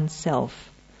taming oneself.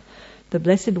 The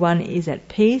Blessed One is at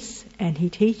peace and he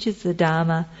teaches the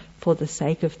Dharma for the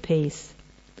sake of peace.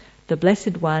 The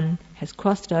Blessed One has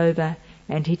crossed over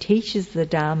and he teaches the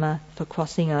Dharma for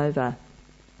crossing over.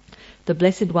 The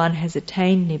Blessed One has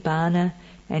attained Nibbana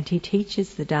and he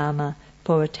teaches the Dharma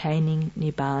for attaining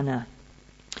Nibbana.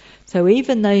 So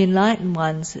even though enlightened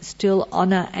ones still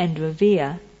honour and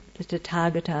revere the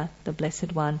Tathagata, the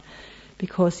Blessed One,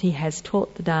 because he has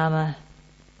taught the Dharma,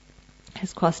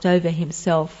 has crossed over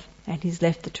himself, and he's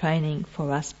left the training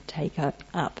for us to take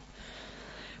up.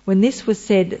 When this was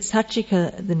said,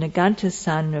 Sachika, the Niganta's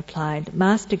son, replied,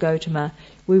 Master Gotama,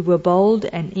 we were bold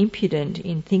and impudent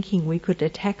in thinking we could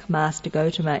attack Master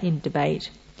Gotama in debate.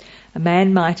 A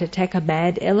man might attack a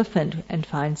mad elephant and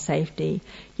find safety,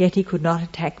 yet he could not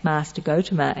attack Master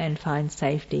Gotama and find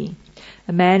safety.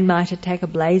 A man might attack a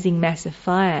blazing mass of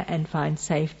fire and find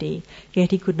safety,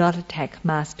 yet he could not attack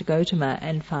Master Gotama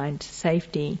and find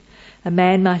safety. A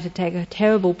man might attack a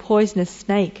terrible poisonous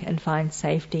snake and find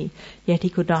safety, yet he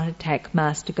could not attack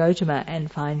Master Gotama and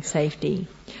find safety.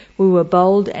 We were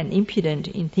bold and impudent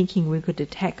in thinking we could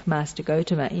attack Master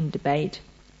Gotama in debate.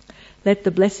 Let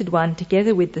the Blessed One,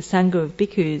 together with the Sangha of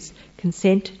Bhikkhus,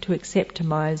 consent to accept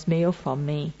tomorrow's meal from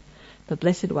me. The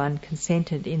Blessed One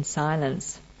consented in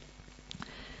silence.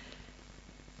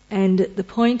 And the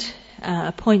point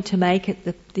to make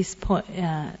at this point,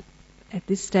 at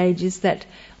this stage, is that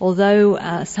although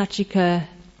Sachika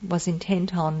was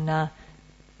intent on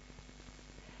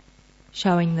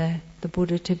showing the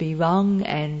Buddha to be wrong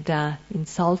and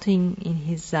insulting in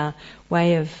his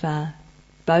way of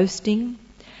boasting,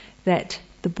 that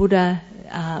the Buddha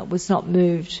was not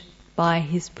moved by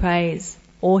his praise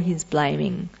or his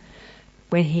blaming.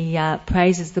 When he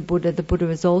praises the Buddha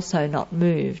is also not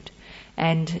moved.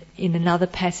 And in another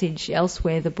passage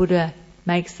elsewhere, the Buddha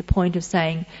makes the point of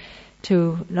saying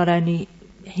to not only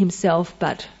himself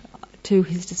but to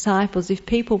his disciples, if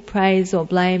people praise or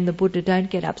blame the Buddha,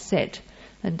 don't get upset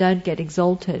and don't get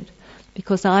exalted,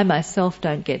 because I myself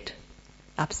don't get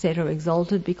upset or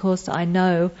exalted, because I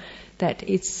know that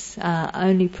it's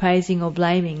only praising or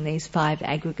blaming these five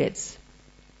aggregates.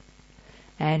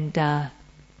 And I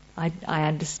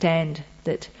understand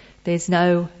that there's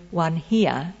no one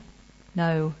here,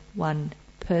 no one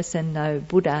person, no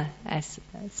Buddha as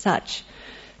such,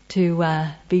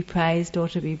 to be praised or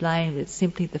to be blamed. It's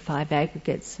simply the five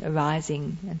aggregates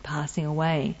arising and passing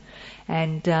away.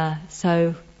 And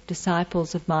so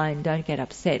disciples of mine, don't get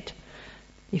upset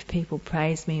if people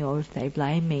praise me or if they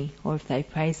blame me, or if they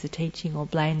praise the teaching or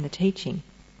blame the teaching.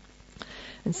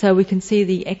 And so we can see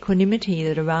the equanimity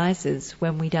that arises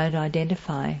when we don't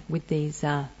identify with these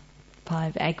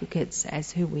five aggregates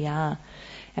as who we are.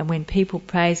 And when people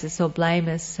praise us or blame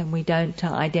us and we don't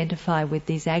identify with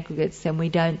these aggregates, then we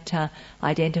don't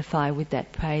identify with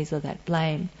that praise or that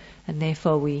blame, and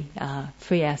therefore we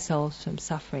free ourselves from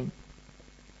suffering.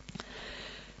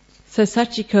 So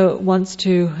Sachika wants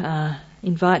to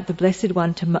invite the Blessed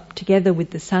One together with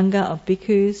the Sangha of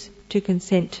Bhikkhus to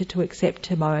consent to accept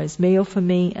tomorrow's meal from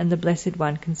me, and the Blessed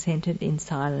One consented in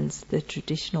silence, the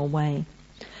traditional way.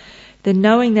 Then,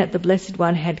 knowing that the Blessed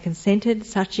One had consented,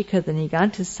 Sachika, the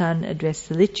Niganta's son, addressed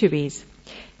the Lichavis.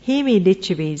 Hear me,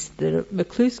 Lichavis, the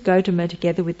recluse Gotama,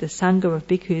 together with the Sangha of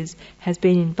Bhikkhus, has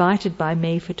been invited by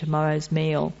me for tomorrow's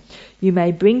meal. You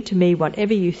may bring to me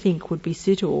whatever you think would be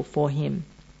suitable for him.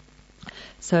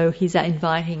 So he's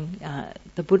inviting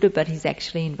the Buddha, but he's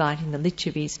actually inviting the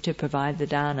Lichavis to provide the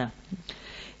dana.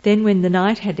 Then when the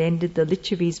night had ended, the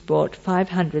Lichavis brought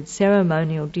 500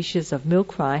 ceremonial dishes of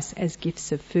milk rice as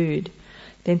gifts of food.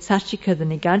 Then Sachika, the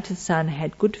Niganta's son,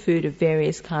 had good food of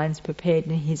various kinds prepared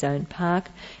in his own park,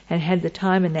 and had the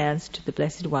time announced to the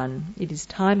Blessed One. It is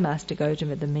time, Master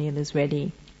Gotama, the meal is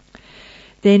ready.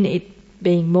 Then, it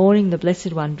being morning, the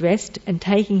Blessed One dressed, and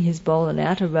taking his bowl and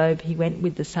outer robe, he went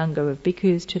with the Sangha of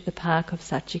Bhikkhus to the park of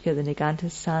Sachika, the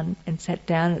Niganta's son, and sat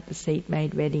down at the seat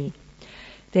made ready.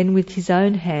 Then with his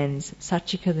own hands,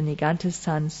 Sachika, the Niganta's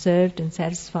son, served and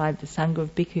satisfied the Sangha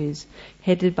of Bhikkhus,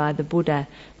 headed by the Buddha,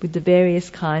 with the various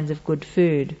kinds of good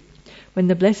food. When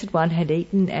the Blessed One had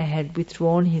eaten and had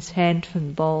withdrawn his hand from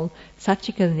the bowl,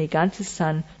 Sachika, the Niganta's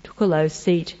son, took a low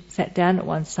seat, sat down at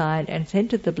one side, and said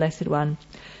to the Blessed One,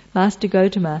 Master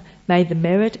Gotama, may the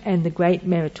merit and the great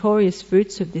meritorious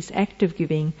fruits of this act of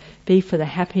giving be for the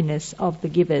happiness of the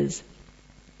givers.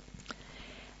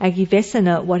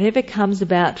 Agivesana, whatever comes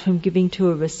about from giving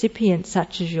to a recipient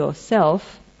such as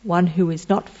yourself, one who is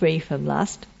not free from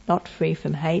lust, not free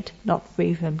from hate, not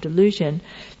free from delusion,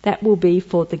 that will be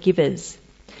for the givers.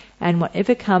 And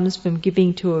whatever comes from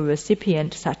giving to a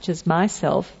recipient such as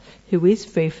myself, who is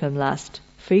free from lust,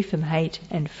 free from hate,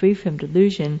 and free from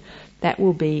delusion, that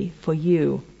will be for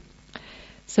you.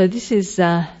 So this is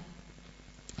the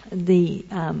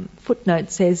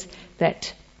footnote says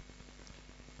that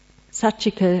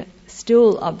Sachika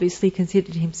still obviously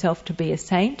considered himself to be a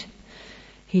saint.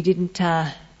 He didn't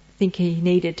think he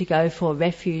needed to go for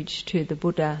refuge to the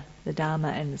Buddha, the Dharma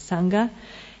and the Sangha,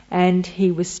 and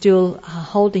he was still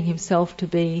holding himself to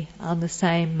be on the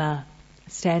same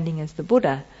standing as the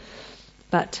Buddha.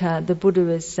 But the Buddha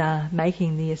is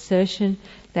making the assertion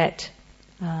that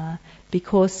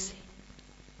because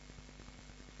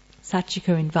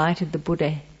Sachika invited the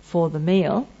Buddha for the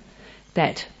meal,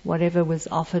 that whatever was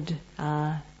offered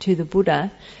to the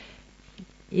Buddha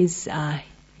is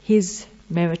his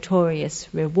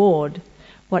meritorious reward.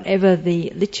 Whatever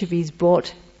the Lichavis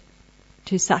brought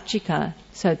to Sachika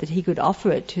so that he could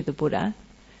offer it to the Buddha,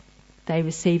 they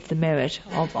received the merit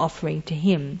of offering to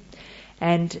him.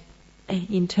 And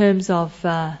in terms of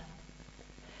the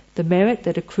merit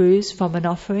that accrues from an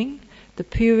offering, the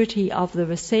purity of the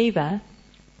receiver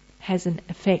has an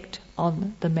effect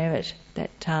on the merit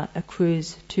that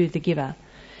accrues to the giver.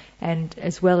 And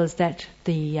as well as that,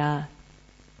 the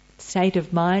state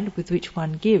of mind with which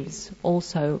one gives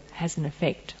also has an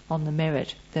effect on the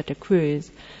merit that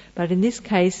accrues. But in this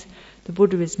case, the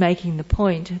Buddha is making the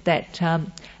point that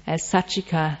as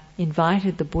Sachika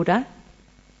invited the Buddha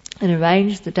and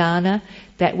arranged the dana,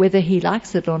 that whether he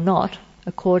likes it or not,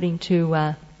 according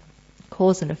to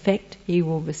cause and effect, he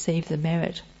will receive the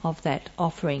merit of that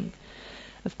offering.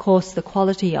 Of course, the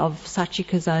quality of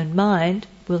Sachika's own mind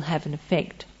will have an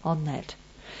effect on that.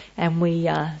 And we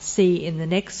see in the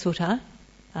next sutta,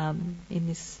 in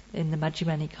the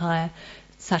Majjhima Nikaya,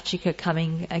 Sachika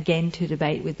coming again to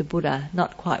debate with the Buddha,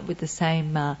 not quite with the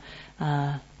same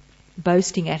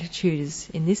boasting attitude as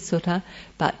in this sutta,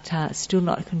 but still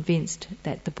not convinced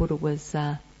that the Buddha was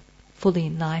fully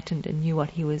enlightened and knew what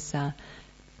he was,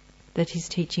 that his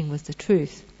teaching was the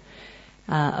truth.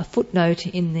 A footnote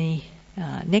in the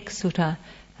next sutta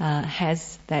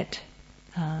has that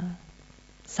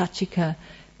Sachika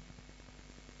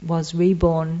was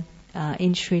reborn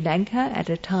in Sri Lanka at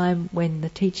a time when the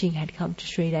teaching had come to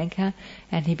Sri Lanka,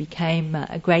 and he became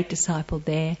a great disciple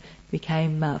there,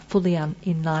 became fully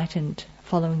enlightened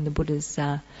following the Buddha's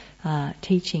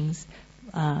teachings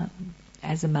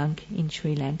as a monk in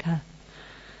Sri Lanka.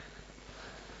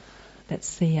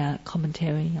 That's the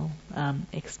commentarial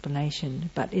explanation.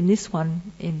 But in this one,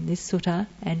 in this sutta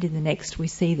and in the next, we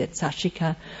see that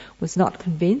Sachika was not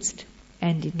convinced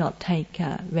and did not take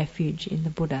refuge in the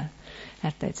Buddha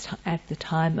at the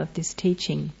time of this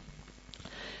teaching.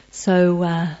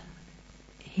 So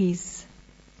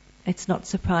it's not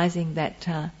surprising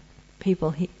that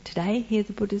people today hear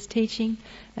the Buddha's teaching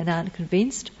and aren't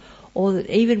convinced, or that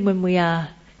even when we are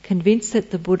convinced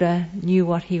that the Buddha knew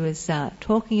what he was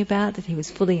talking about, that he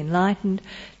was fully enlightened,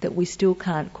 that we still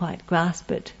can't quite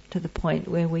grasp it to the point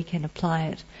where we can apply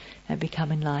it and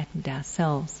become enlightened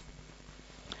ourselves.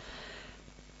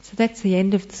 So that's the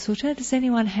end of the sutta. Does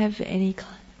anyone have any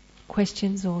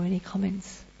questions or any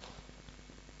comments?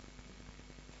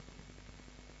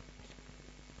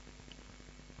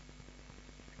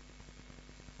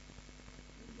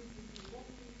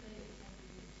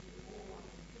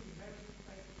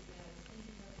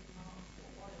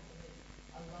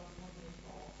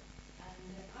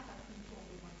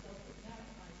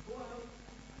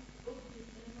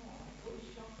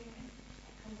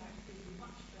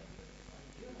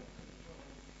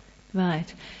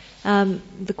 Right.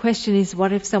 The question is,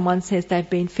 what if someone says they've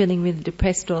been feeling really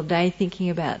depressed all day, thinking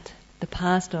about the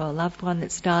past or a loved one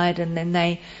that's died, and then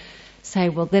they say,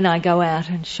 well, then I go out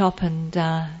and shop and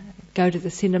go to the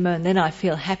cinema, and then I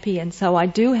feel happy, and so I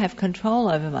do have control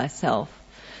over myself.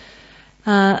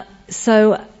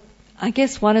 So I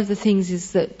guess one of the things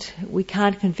is that we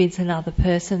can't convince another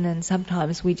person, and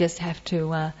sometimes we just have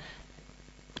to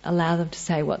allow them to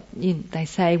say what they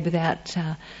say without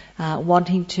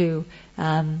wanting to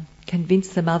convince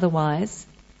them otherwise.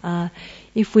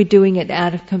 If we're doing it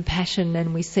out of compassion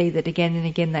and we see that again and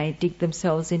again they dig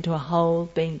themselves into a hole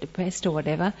being depressed or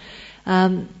whatever,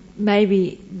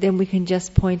 maybe then we can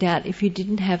just point out, if you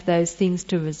didn't have those things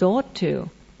to resort to,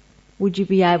 would you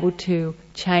be able to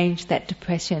change that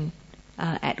depression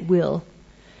at will?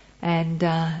 and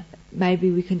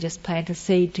maybe we can just plant a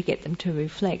seed to get them to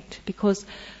reflect, because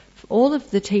all of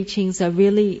the teachings are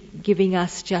really giving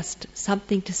us just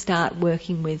something to start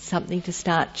working with, something to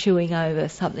start chewing over,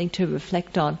 something to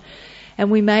reflect on. And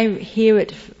we may hear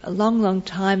it a long, long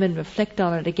time and reflect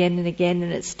on it again and again,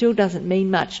 and it still doesn't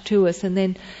mean much to us, and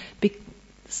then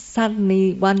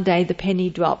suddenly one day the penny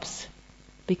drops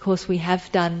because we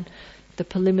have done the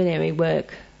preliminary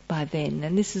work by then.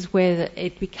 And this is where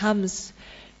it becomes,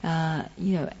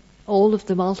 all of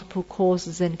the multiple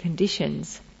causes and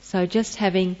conditions. So just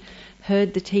having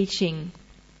heard the teaching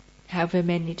however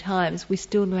many times, we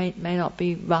still may not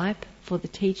be ripe for the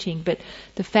teaching, but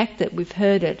the fact that we've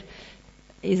heard it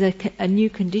is a new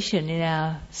condition in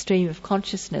our stream of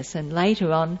consciousness, and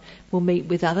later on we'll meet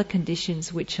with other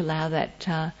conditions which allow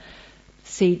that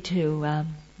seed to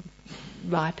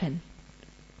ripen.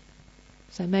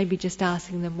 So maybe just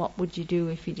asking them, what would you do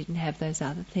if you didn't have those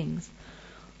other things?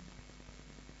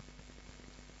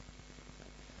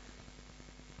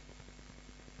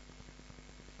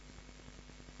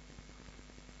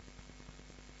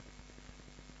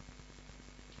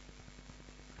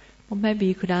 Or maybe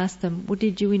you could ask them, well,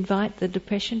 did you invite the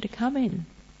depression to come in?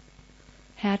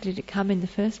 How did it come in the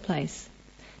first place?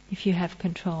 If you have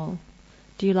control,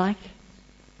 did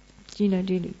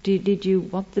you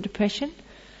want the depression?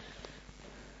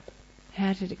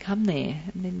 How did it come there?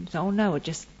 And then, oh no, it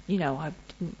just, I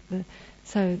didn't.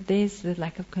 So there's the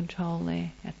lack of control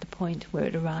there at the point where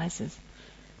it arises.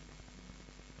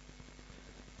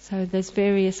 So there's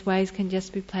various ways, can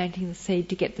just be planting the seed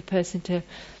to get the person to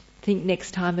think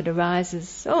next time it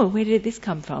arises, oh, where did this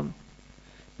come from?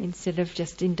 Instead of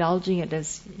just indulging it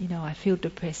as, I feel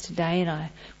depressed today and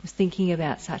I was thinking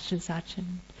about such and such,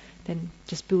 and then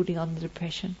just building on the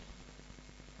depression.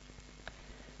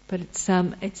 But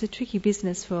it's a tricky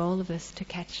business for all of us to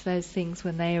catch those things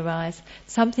when they arise.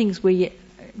 Some things we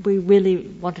really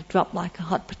want to drop like a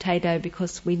hot potato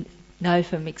because we know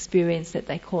from experience that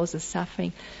they cause us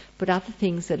suffering. But other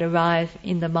things that arrive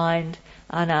in the mind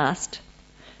unasked,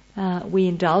 we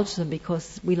indulge them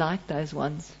because we like those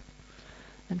ones.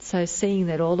 And so seeing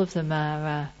that all of them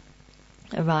are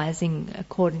arising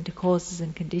according to causes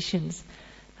and conditions,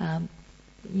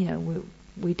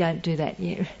 we don't do that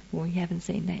yet. We haven't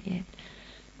seen that yet.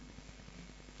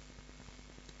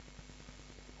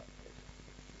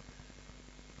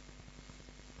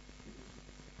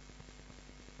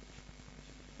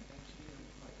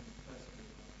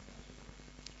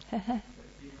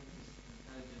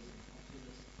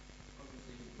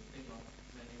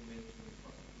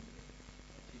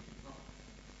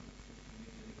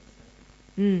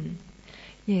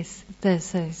 Yes,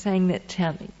 so saying that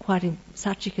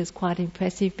Sachika is quite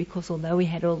impressive, because although we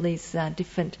had all these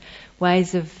different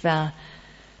ways of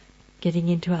getting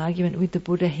into argument with the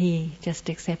Buddha, he just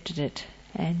accepted it,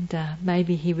 and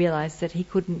maybe he realised that he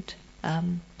couldn't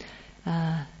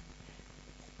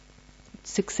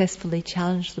successfully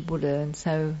challenge the Buddha, and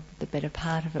so the better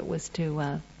part of it was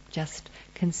to just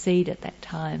concede at that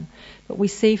time. But we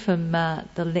see from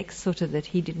the next sutta that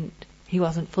he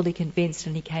wasn't fully convinced,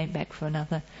 and he came back for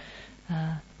another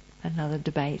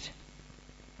debate.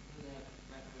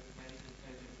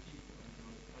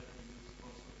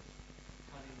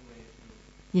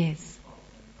 Yes.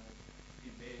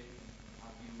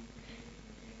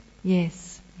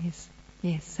 Yes.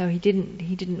 So he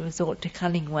didn't resort to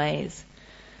cunning ways.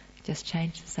 Just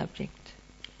changed the subject.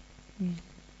 Yeah.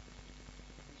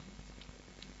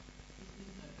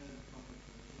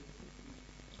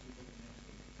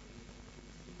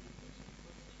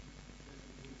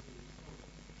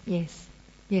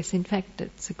 Yes. In fact,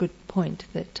 it's a good point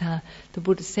that the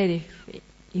Buddha said,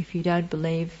 if you don't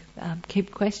believe,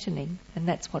 keep questioning, and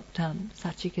that's what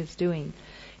Sachika is doing.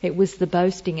 It was the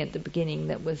boasting at the beginning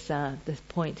that was the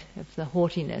point of the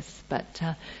haughtiness, but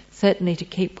certainly to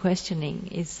keep questioning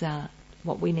is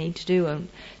what we need to do, and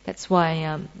that's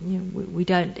why we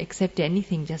don't accept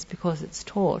anything just because it's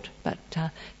taught, but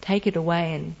take it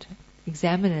away and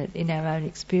examine it in our own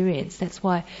experience. That's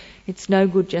why it's no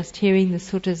good just hearing the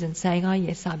suttas and saying, oh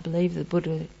yes, I believe the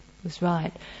Buddha was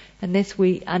right, unless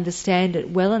we understand it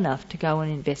well enough to go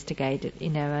and investigate it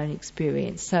in our own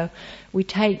experience. So we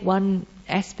take one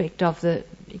aspect of the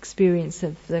experience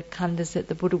of the khandhas that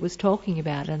the Buddha was talking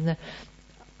about, and the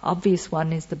obvious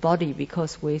one is the body,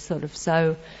 because we're sort of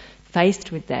so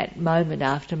faced with that moment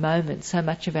after moment. So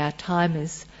much of our time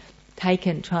is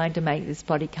taken trying to make this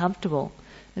body comfortable.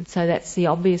 And so that's the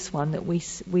obvious one that we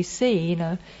see,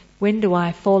 when do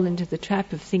I fall into the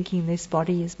trap of thinking this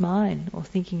body is mine, or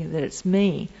thinking that it's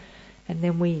me? And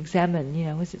then we examine,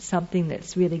 is it something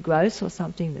that's really gross or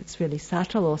something that's really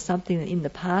subtle or something that in the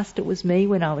past it was me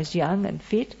when I was young and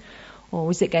fit, or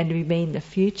is it going to be me in the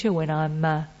future when I'm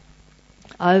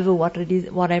over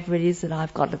whatever it is that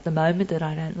I've got at the moment that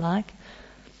I don't like?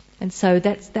 And so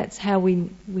that's how we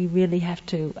really have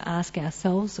to ask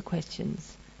ourselves the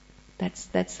questions.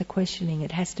 That's the questioning.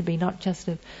 It has to be not just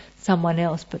of someone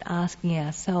else, but asking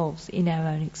ourselves in our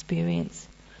own experience.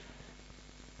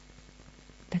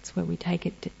 That's where we take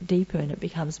it deeper and it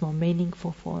becomes more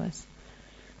meaningful for us.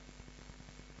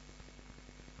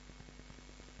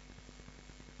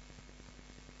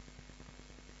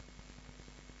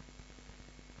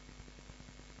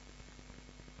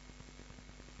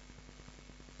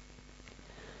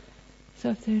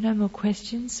 So if there are no more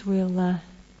questions, I'd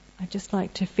just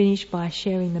like to finish by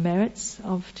sharing the merits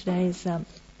of today's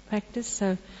practice.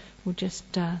 So we'll just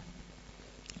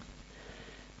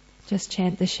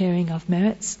chant the sharing of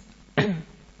merits.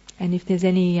 And if there's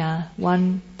any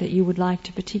one that you would like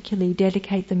to particularly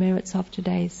dedicate the merits of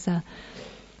today's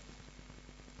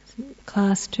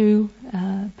class to,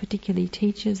 particularly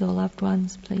teachers or loved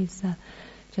ones, please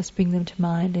just bring them to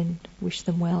mind and wish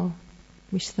them well.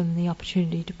 Wish them the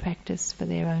opportunity to practice for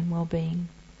their own well-being.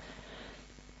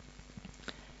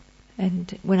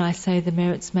 And when I say the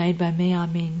merits made by me, I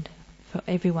mean for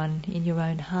everyone in your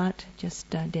own heart, just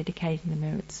dedicating the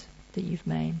merits that you've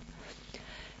made.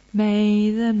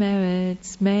 May the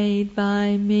merits made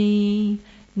by me,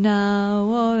 now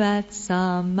or at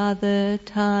some other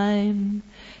time,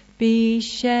 be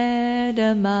shared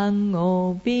among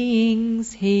all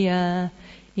beings here,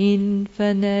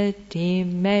 infinite,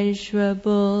 immeasurable.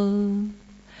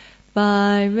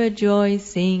 By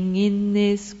rejoicing in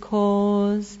this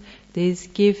cause, this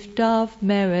gift of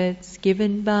merits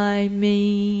given by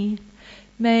me,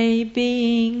 may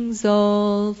beings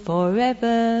all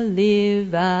forever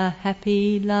live a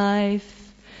happy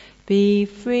life, be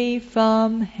free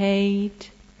from hate,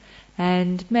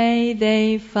 and may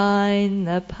they find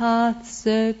the path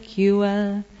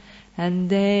secure, and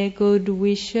their good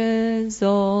wishes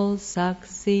all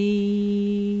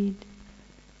succeed.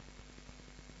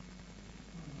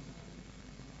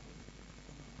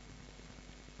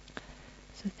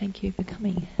 So thank you for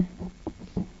coming.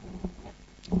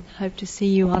 Hope to see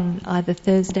you on either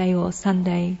Thursday or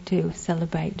Sunday to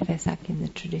celebrate Vesak in the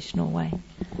traditional way.